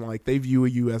then like they view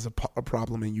you as a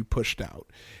problem, and you pushed out.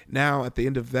 Now at the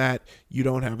end of that, you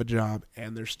don't have a job,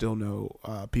 and there's still no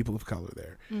people of color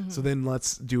there. So then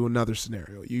let's do another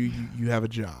scenario. You have a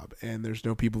job, and there's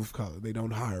no people of color. They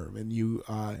don't hire them, and you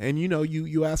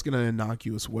ask in an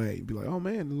innocuous way, be like, oh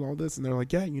man, there's all this, and they're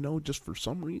like, yeah, just for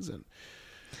some reason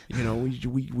you know,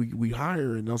 we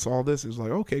hire and that's all this. It's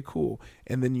like, okay, cool.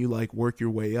 And then you like work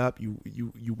your way up.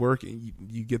 You work and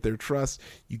you get their trust.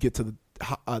 You get to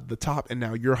the top, and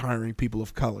now you're hiring people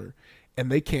of color. And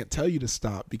they can't tell you to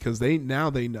stop because they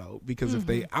know, because if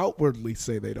they outwardly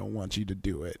say they don't want you to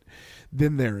do it,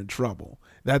 then they're in trouble.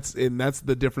 That's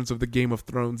the difference of the Game of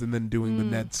Thrones and then doing the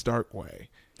Ned Stark way.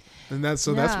 And that's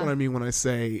what I mean when I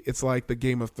say it's like the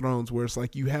Game of Thrones, where it's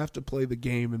like you have to play the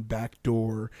game and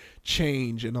backdoor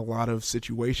change in a lot of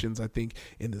situations. I think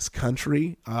in this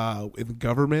country, in the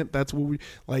government, that's what we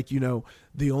like. You know,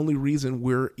 the only reason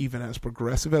we're even as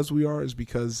progressive as we are is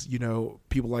because, you know,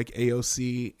 people like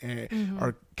AOC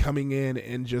are coming in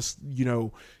and just, you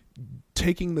know,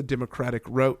 taking the Democratic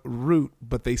route,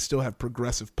 but they still have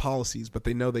progressive policies, but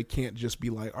they know they can't just be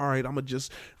like, all right, I'm going to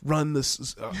just run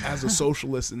this as a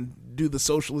socialist and do the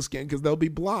socialist game, because they'll be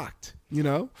blocked, you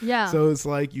know? Yeah. So it's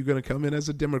like you're going to come in as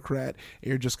a Democrat and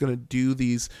you're just going to do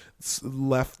these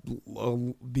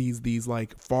these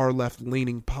like far left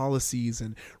leaning policies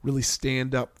and really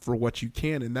stand up for what you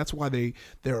can. And that's why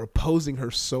they're opposing her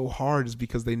so hard, is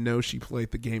because they know she played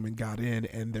the game and got in,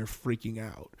 and they're freaking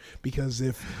out. Because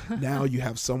if now you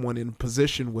have someone in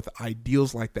position with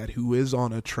ideals like that who is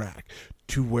on a track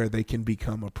to where they can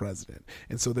become a president.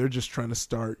 And so they're just trying to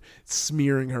start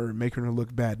smearing her and making her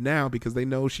look bad now because they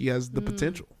know she has the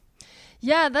potential.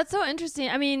 Yeah, that's so interesting.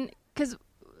 I mean, because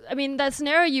that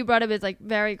scenario you brought up is like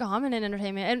very common in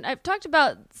entertainment. And I've talked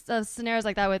about scenarios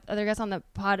like that with other guests on the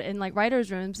pod in like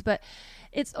writers' rooms, but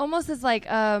it's almost this like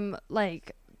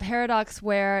paradox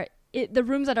where the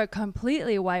rooms that are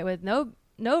completely white with no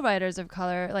writers of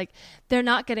color, like they're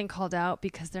not getting called out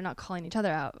because they're not calling each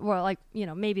other out. Well, like, you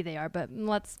know, maybe they are, but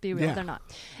let's be real, they're not.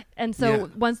 And so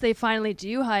once they finally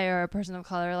do hire a person of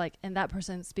color, like, and that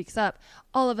person speaks up,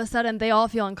 all of a sudden they all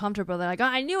feel uncomfortable. They're like, oh,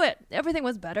 I knew it. Everything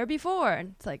was better before.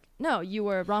 And it's like, no, you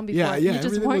were wrong before. You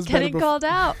just weren't getting called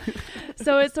out.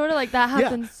 So it's sort of like that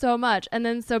happens so much. And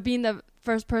then so being the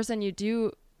first person, you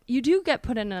do get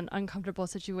put in an uncomfortable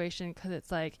situation, because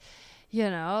it's like, you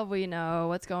know, we know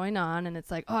what's going on, and it's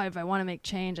like, oh, if I want to make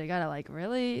change, I gotta like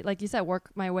really, like you said,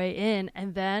 work my way in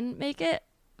and then make it.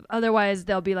 Otherwise,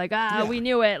 they'll be like, we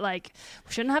knew it. Like,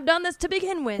 we shouldn't have done this to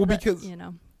begin with. Well, because you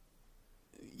know,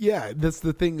 that's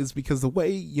the thing, is because the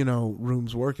way, you know,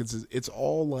 rooms work is it's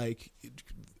all like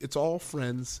it's all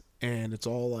friends, and it's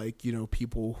all like, you know,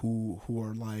 people who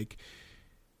are like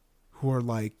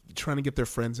trying to get their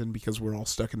friends in, because we're all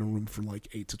stuck in a room for like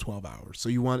 8 to 12 hours. So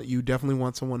you definitely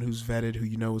want someone who's vetted, who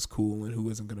you know is cool and who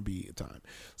isn't going to be at time.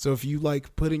 So if you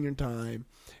like put in your time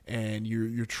and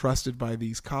you're trusted by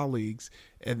these colleagues,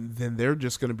 and then they're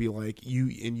just going to be like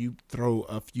you throw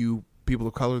a few people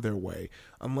of color their way,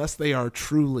 unless they are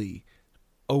truly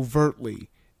overtly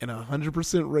and 100%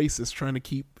 racist, trying to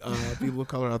keep people of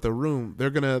color out the room, they're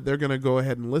gonna go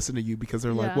ahead and listen to you, because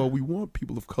they're like, well, we want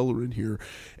people of color in here,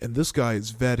 and this guy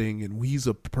is vetting, and he's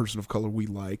a person of color we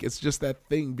like. It's just that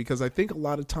thing, because I think a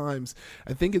lot of times,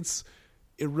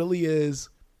 it really is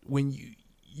when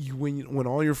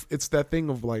it's that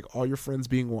thing of like all your friends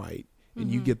being white,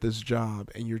 and you get this job,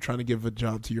 and you're trying to give a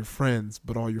job to your friends,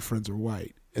 but all your friends are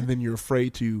white, and then you're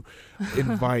afraid to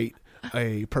invite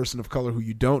a person of color who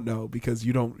you don't know, because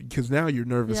now you're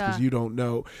nervous because you don't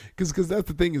know, because that's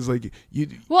the thing, is like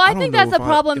I think that's a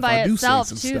problem by itself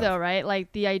too, though, right?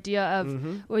 Like the idea of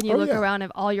when you look around, if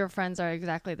all your friends are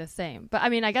exactly the same. But I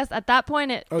mean, I guess at that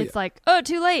point it's like, oh,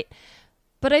 too late.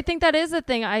 But I think that is the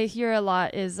thing I hear a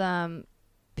lot is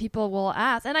people will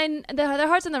ask, and their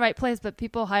heart's in the right place, but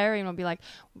people hiring will be like,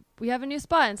 we have a new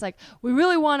spot, and it's like, we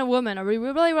really want a woman, or we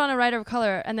really want a writer of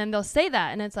color, and then they'll say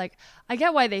that, and it's like, I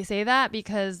get why they say that,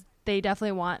 because they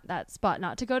definitely want that spot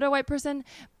not to go to a white person,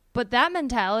 but that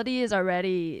mentality is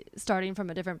already starting from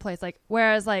a different place. Like,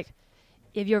 whereas like,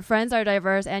 if your friends are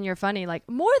diverse and you're funny, like,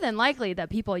 more than likely that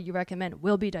people you recommend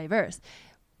will be diverse.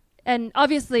 And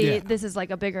obviously this is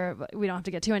like we don't have to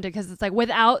get too into it, because it's like,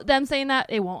 without them saying that,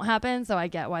 it won't happen. So I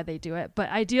get why they do it. But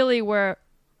ideally, we're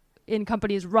in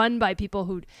companies run by people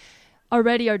who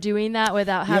already are doing that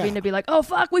without having to be like, oh,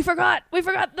 fuck, we forgot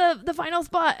the final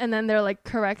spot. And then they're like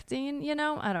correcting, you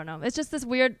know, I don't know. It's just this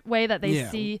weird way that they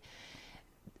see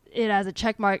it as a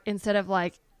check mark, instead of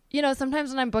like, you know, sometimes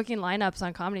when I'm booking lineups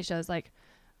on comedy shows, like,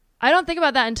 I don't think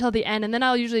about that until the end, and then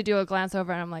I'll usually do a glance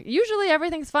over, and I'm like, usually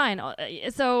everything's fine.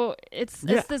 So it's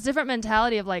this different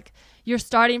mentality of like, you're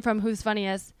starting from who's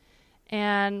funniest,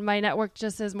 and my network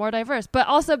just is more diverse. But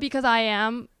also because I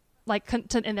am like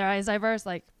in their eyes diverse,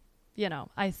 like, you know,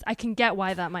 I can get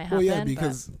why that might happen. Well, yeah,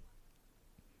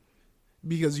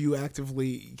 because you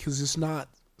actively, because it's not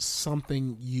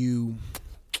something you.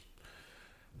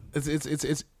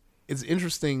 it's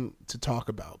interesting to talk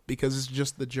about because it's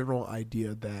just the general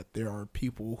idea that there are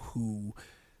people who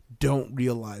don't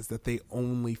realize that they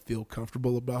only feel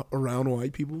comfortable around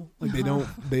white people. Like they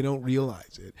don't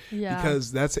realize it. Yeah.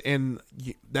 Because that's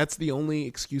the only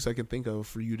excuse I can think of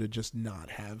for you to just not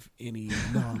have any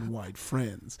non-white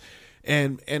friends.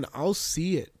 And I'll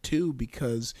see it too,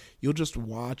 because you'll just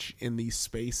watch in these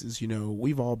spaces, you know,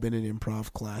 we've all been in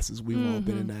improv classes, we've all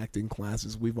been in acting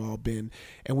classes, and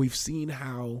we've seen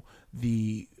how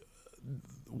the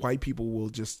white people will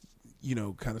just, you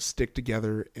know, kind of stick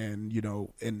together and, you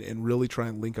know, and really try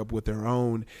and link up with their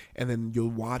own. And then you'll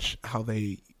watch how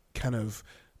they kind of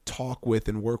talk with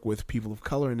and work with people of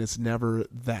color. And it's never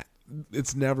that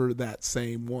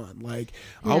same one. Like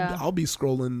I'll be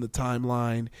scrolling the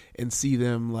timeline and see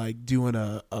them like doing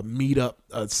a meetup,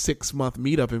 a 6-month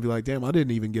meetup, and be like, damn, I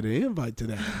didn't even get an invite to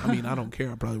that. I mean, I don't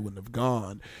care. I probably wouldn't have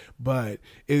gone, but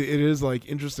it is like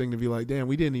interesting to be like, damn,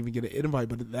 we didn't even get an invite,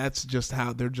 but that's just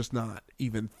how they're just not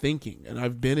even thinking. And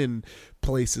I've been in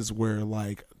places where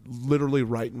like literally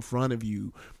right in front of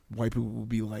you, white people will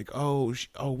be like, oh,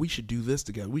 we should do this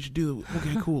together. We should do,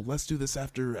 okay, cool. Let's do this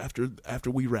after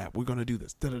we wrap. We're going to do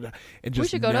this. Da, da, da. And just we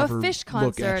should go to a Fish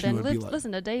concert and like,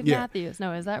 listen to Dave Matthews.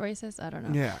 No, is that racist? I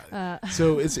don't know. Yeah.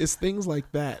 So it's things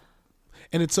like that.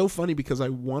 And it's so funny because I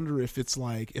wonder if it's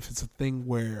a thing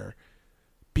where,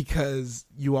 because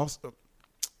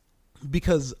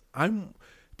I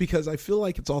feel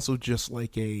like it's also just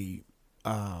like a,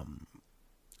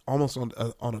 almost on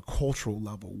a cultural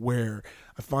level, where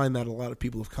I find that a lot of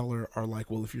people of color are like,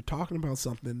 well, if you're talking about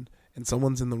something and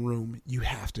someone's in the room, you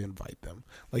have to invite them.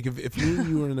 Like if me and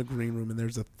you are in a green room and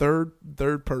there's a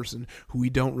third person who we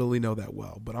don't really know that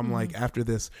well, but I'm like, after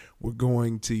this, we're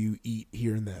going to eat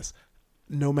here and this.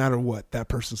 No matter what, that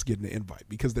person's getting an invite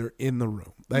because they're in the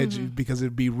room. Because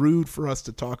it'd be rude for us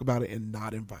to talk about it and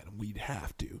not invite them. We'd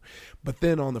have to. But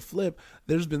then on the flip,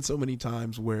 there's been so many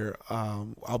times where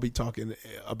I'll be talking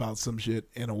about some shit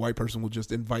and a white person will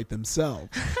just invite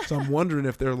themselves. So I'm wondering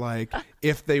if they're like,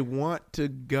 if they want to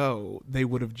go, they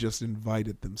would have just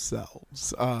invited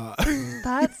themselves.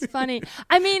 That's funny.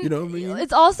 I mean, you know what I mean?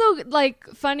 It's also like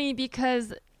funny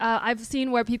because I've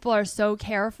seen where people are so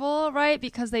careful, right?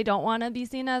 Because they don't want to be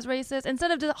seen as racist.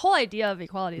 Instead of the whole idea of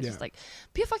equality is just like,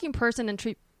 be a fucking person and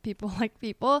treat people like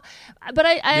people. But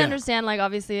I understand, like,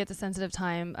 obviously it's a sensitive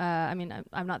time. I mean,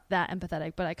 I'm not that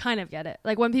empathetic, but I kind of get it.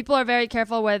 Like when people are very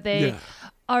careful where they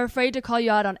are afraid to call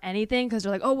you out on anything because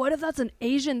they're like, oh, what if that's an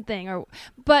Asian thing?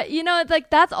 But you know, it's like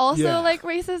that's also like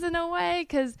racist in a way,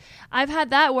 because I've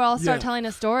had that where I'll start telling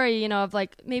a story, you know, of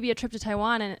like maybe a trip to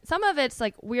Taiwan, and some of it's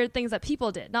like weird things that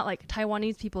people did, not like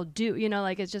Taiwanese people do, you know,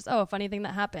 like it's just, oh, a funny thing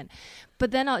that happened.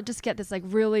 But then I'll just get this like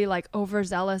really like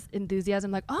overzealous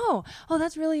enthusiasm, like, oh,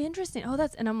 that's really interesting.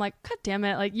 And I'm like, God damn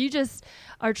it. Like you just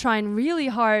are trying really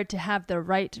hard to have the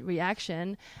right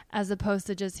reaction as opposed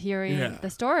to just hearing the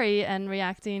story and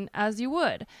reacting as you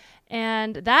would.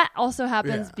 And that also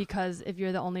happens because if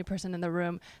you're the only person in the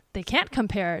room, they can't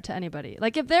compare to anybody.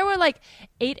 Like if there were like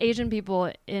 8 Asian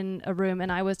people in a room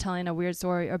and I was telling a weird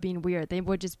story or being weird, they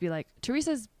would just be like,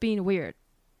 Teresa's being weird.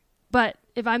 But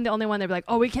if I'm the only one, they'd be like,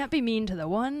 oh, we can't be mean to the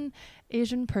one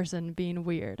Asian person being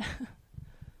weird.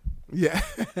 Yeah.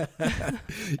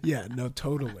 Yeah, no,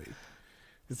 totally.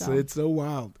 It's so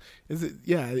wild. Is it?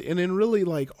 Yeah. And then really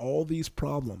like all these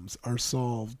problems are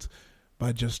solved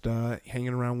by just hanging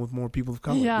around with more people of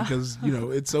color. Yeah. Because, you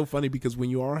know, it's so funny because when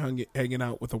you are hanging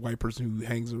out with a white person who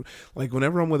hangs, like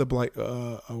whenever I'm with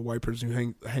a white person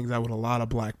who hangs out with a lot of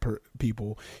black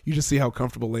people, you just see how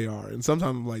comfortable they are. And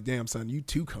sometimes I'm like, damn, son, you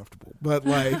too comfortable. But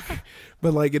like,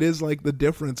 it is like the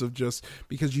difference of just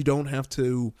because you don't have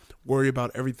to worry about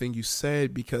everything you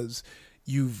said because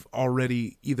you've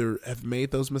already either have made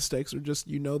those mistakes or just,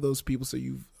 you know, those people. So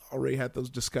you've already had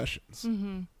those discussions.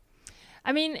 Mm-hmm.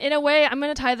 I mean, in a way, I'm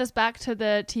going to tie this back to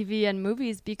the TV and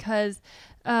movies because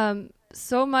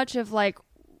so much of like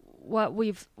what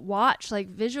we've watched, like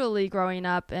visually growing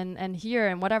up and here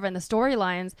and whatever, and the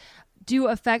storylines do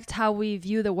affect how we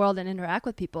view the world and interact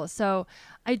with people. So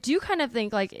I do kind of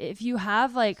think like if you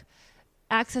have like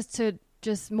access to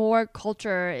just more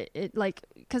culture, it like,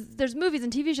 because there's movies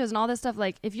and TV shows and all this stuff,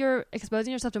 like if you're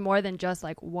exposing yourself to more than just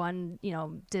like one, you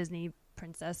know, Disney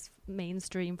princess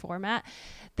mainstream format,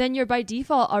 then you're by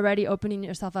default already opening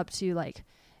yourself up to like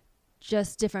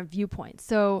just different viewpoints.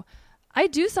 So I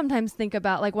do sometimes think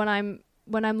about like when I'm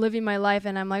living my life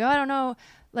and I'm like, oh, I don't know,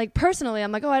 like personally,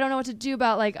 I'm like, oh, I don't know what to do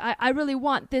about like, I really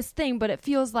want this thing, but it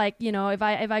feels like, you know, if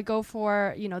I go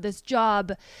for, you know, this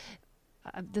job,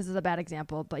 this is a bad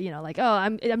example, but you know, like, oh,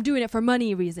 I'm doing it for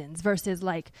money reasons versus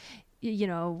like, you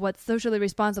know, what's socially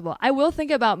responsible. I will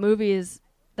think about movies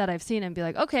that I've seen and be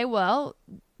like, okay, well,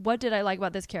 what did I like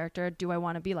about this character? Do I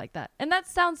want to be like that? And that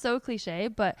sounds so cliche,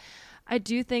 but I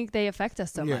do think they affect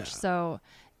us so much. So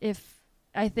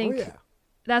I think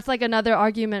that's like another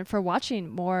argument for watching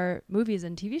more movies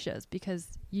and TV shows, because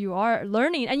you are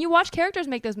learning and you watch characters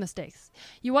make those mistakes.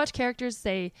 You watch characters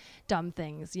say dumb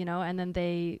things, you know, and then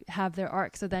they have their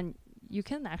arc. So then you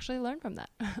can actually learn from that.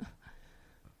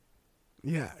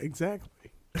 Yeah,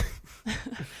 exactly.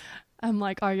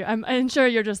 I'm sure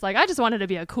you're just like, I just wanted to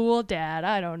be a cool dad.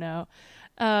 I don't know.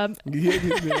 I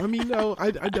mean, no,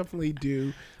 I definitely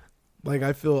do. Like,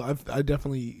 I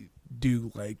definitely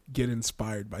do like get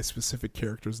inspired by specific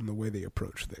characters and the way they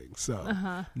approach things.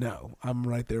 So no, I'm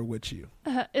right there with you.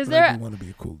 I do want to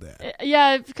be a cool dad.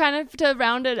 Yeah, kind of to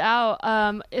round it out.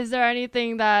 Is there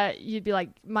anything that you'd be like,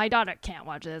 my daughter can't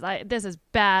watch this? This is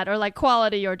bad, or like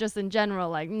quality, or just in general,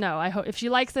 like no. I hope if she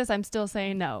likes this, I'm still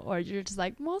saying no. Or you're just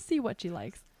like, we'll see what she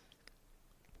likes.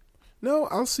 No,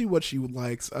 I'll see what she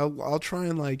likes. I'll try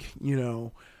and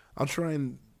I'll try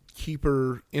and keep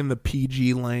her in the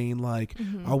PG lane. Like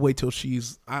I'll wait till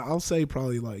I'll say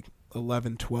probably like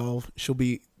 11, 12. She'll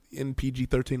be in PG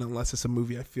 13 unless it's a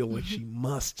movie I feel like she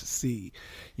must see,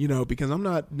 because I'm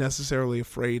not necessarily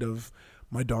afraid of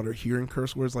my daughter hearing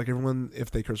curse words. Like everyone,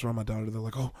 if they curse around my daughter, they're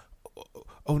like, oh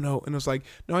no. And it's like,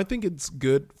 no, I think it's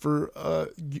good for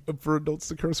adults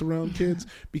to curse around kids,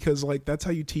 because like that's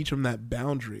how you teach them that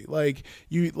boundary. Like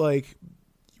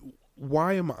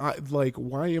why am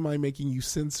I making you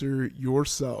censor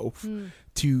yourself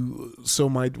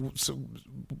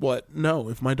what? No,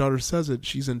 if my daughter says it,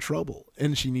 she's in trouble,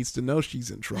 and she needs to know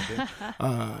she's in trouble.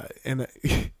 And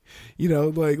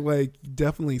like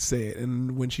definitely say it.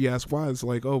 And when she asks why, it's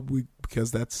like,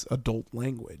 because that's adult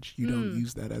language. You don't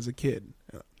use that as a kid.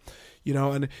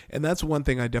 And that's one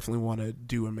thing I definitely want to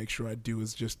do and make sure I do,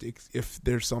 is just if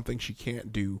there's something she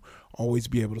can't do, always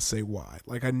be able to say why.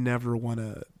 Like I never want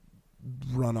to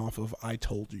run off of I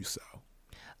told you so.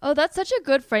 Oh, that's such a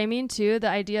good framing too, the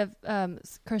idea of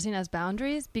cursing as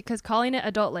boundaries, because calling it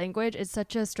adult language is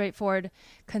such a straightforward,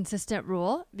 consistent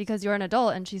rule, because you're an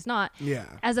adult and she's not. Yeah.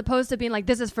 As opposed to being like,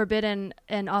 this is forbidden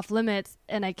and off limits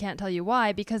and I can't tell you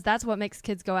why, because that's what makes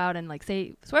kids go out and like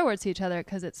say swear words to each other,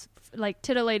 because it's like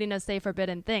titillating to say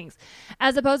forbidden things.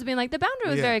 As opposed to being like, the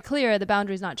boundary was very clear, the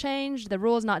boundary's not changed, the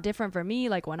rule's not different for me.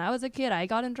 Like when I was a kid, I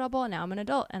got in trouble, and now I'm an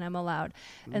adult and I'm allowed.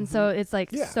 And so it's like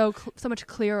so much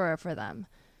clearer for them.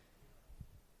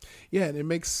 Yeah, and it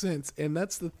makes sense. And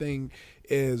that's the thing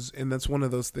and that's one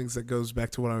of those things that goes back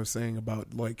to what I was saying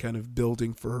about like kind of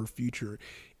building for her future,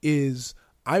 is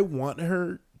I want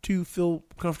her to feel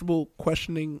comfortable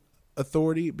questioning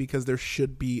authority, because there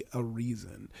should be a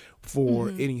reason for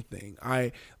anything.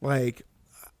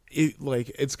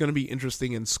 It's going to be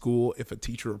interesting in school if a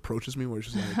teacher approaches me where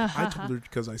she's like, I told her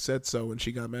because I said so, and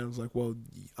she got mad. I was like, well,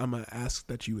 I'm going to ask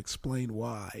that you explain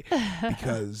why,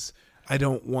 because I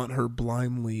don't want her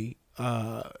blindly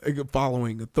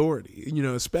following authority,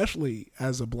 especially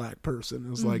as a black person.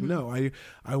 It's like, no, I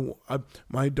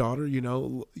my daughter,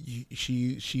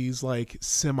 she's like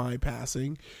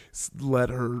semi-passing. Let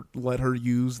her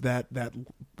use that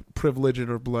privilege in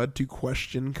her blood to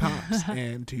question cops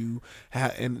and to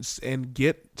and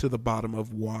get to the bottom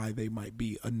of why they might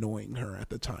be annoying her at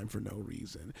the time for no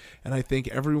reason. And I think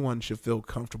everyone should feel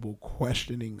comfortable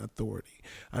questioning authority.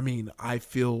 I mean, I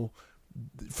feel,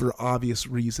 for obvious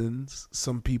reasons,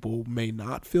 some people may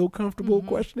not feel comfortable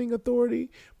questioning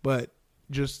authority, but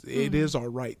just it is our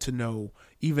right to know,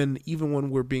 even when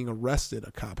we're being arrested,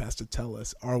 a cop has to tell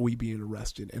us, are we being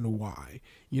arrested and why?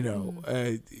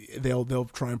 They'll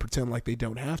try and pretend like they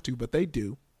don't have to, but they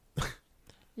do.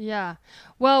 Yeah.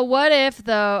 Well, what if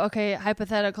though, okay,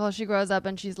 hypothetical, she grows up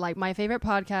and she's like, my favorite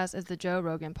podcast is the Joe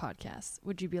Rogan podcast.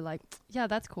 Would you be like, yeah,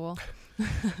 that's cool?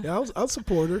 Yeah, I'll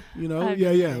support her,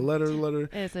 Yeah. Let her.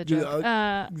 It's a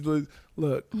joke.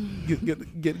 Look,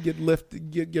 get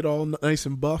lifted, get all nice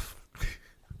and buff.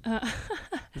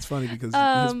 It's funny because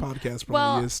his podcast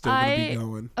probably is still going to be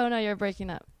going. Oh no, you're breaking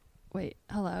up. Wait,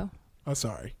 hello. Oh,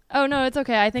 sorry. Oh no, it's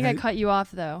okay. I think I cut you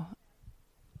off though.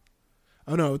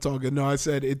 Oh no, it's all good. No, I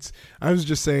was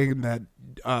just saying that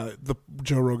the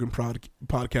Joe Rogan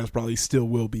podcast probably still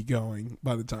will be going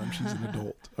by the time she's an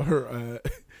adult.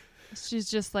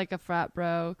 She's just like a frat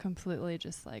bro, completely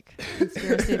just like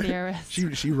conspiracy theorist.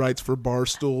 She writes for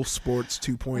Barstool Sports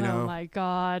 2.0. Oh my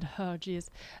god. Oh jeez.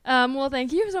 Well,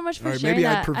 thank you so much for sharing maybe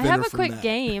that. I have a quick that.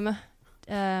 game.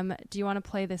 Do you want to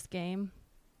play this game?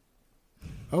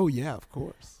 Oh yeah, of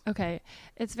course. Okay,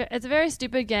 it's a very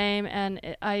stupid game, and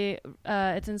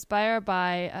it's inspired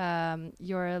by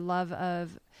your love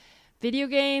of video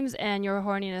games and your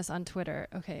horniness on Twitter.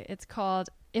 Okay, it's called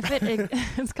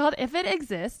it's called If It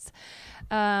Exists.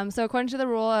 So according to the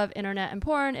rule of internet and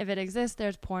porn, if it exists,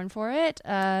 there's porn for it.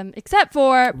 Except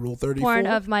for Rule 34? porn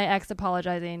of my ex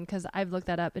apologizing, because I've looked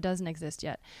that up. It doesn't exist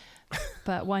yet,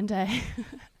 but one day.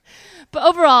 But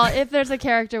overall, if there's a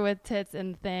character with tits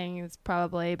and thing, it's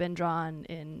probably been drawn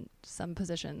in some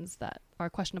positions that are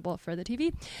questionable for the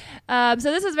TV.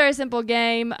 So this is a very simple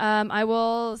game. I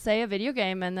will say a video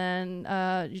game, and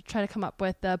then you try to come up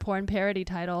with the porn parody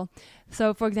title.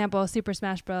 So, for example, Super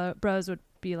Smash Bros. Would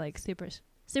be like Super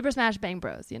Smash Bang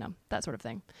Bros, you know, that sort of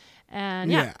thing.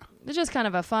 And yeah, it's just kind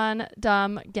of a fun,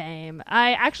 dumb game.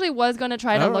 I actually was going to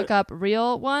try to look up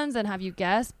real ones and have you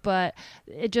guess, but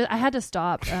I had to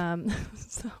stop.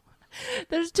 So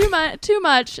there's too many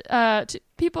people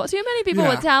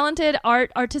with talented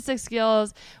artistic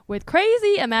skills with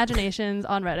crazy imaginations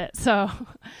on Reddit. So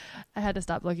I had to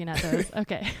stop looking at those.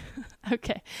 Okay.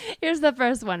 Okay. Here's the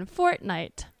first one.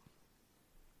 Fortnite.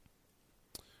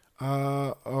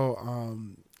 I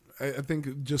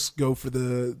think just go for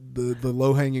the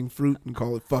low hanging fruit and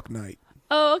call it fuck night.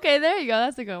 Oh, okay, there you go.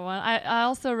 That's a good one. I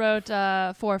also wrote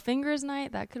 4 Fingers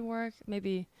Night. That could work.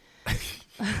 Maybe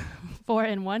 4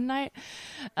 in 1 night.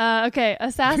 Okay,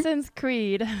 Assassin's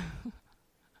Creed.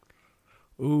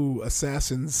 Ooh,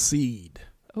 Assassin's Seed.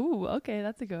 Ooh, okay,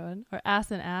 that's a good one. Or Ass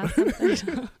and Ass.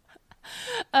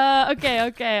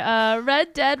 Okay.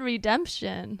 Red Dead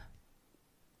Redemption.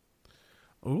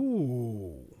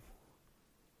 Ooh.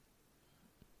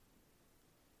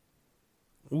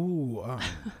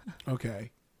 Okay.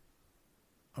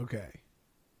 Okay.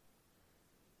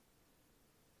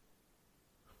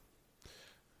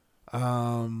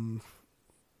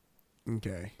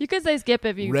 You could say skip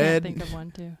if you can't think of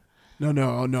one too. No.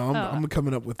 I'm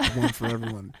coming up with one for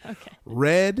everyone. Okay.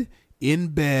 Red in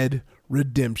Bed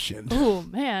Redemption. Oh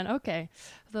man. Okay.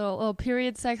 Little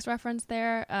period sex reference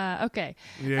there. Okay.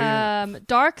 Yeah.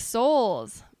 Dark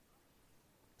Souls.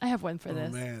 I have one for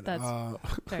this. Man. That's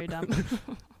very dumb.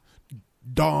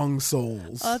 Dong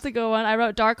Souls. Oh, that's a good one. I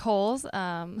wrote Dark Holes.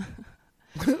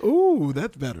 Ooh,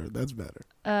 that's better.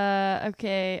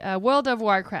 Okay. World of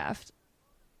Warcraft.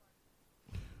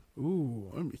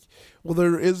 Ooh. Well,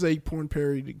 there is a porn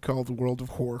parody called World of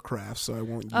Horcraft, so I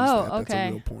won't use that. That's okay.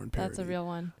 a real porn parody. That's a real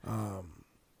one.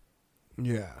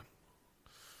 Yeah.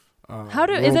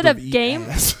 Is it a game?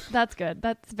 That's good.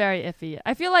 That's very iffy.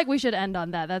 I feel like we should end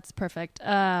on that. That's perfect.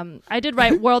 I did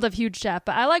write World of Huge Chef,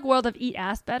 but I like World of Eat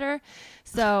Ass better.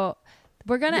 So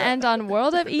we're going to end on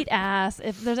World of Eat Ass.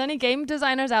 If there's any game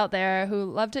designers out there who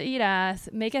love to eat ass,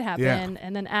 make it happen. Yeah.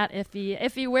 And then at Iffy.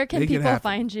 Iffy, where can people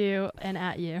find you and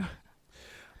at you?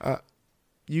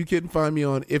 You can find me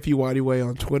on Iffy Nwadiwe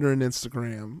on Twitter and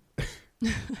Instagram.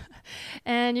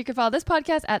 And you can follow this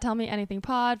podcast at Tell Me Anything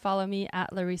Pod. Follow me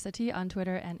at Larissa T on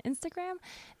Twitter and Instagram.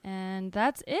 And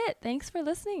that's it. Thanks for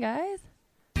listening, guys.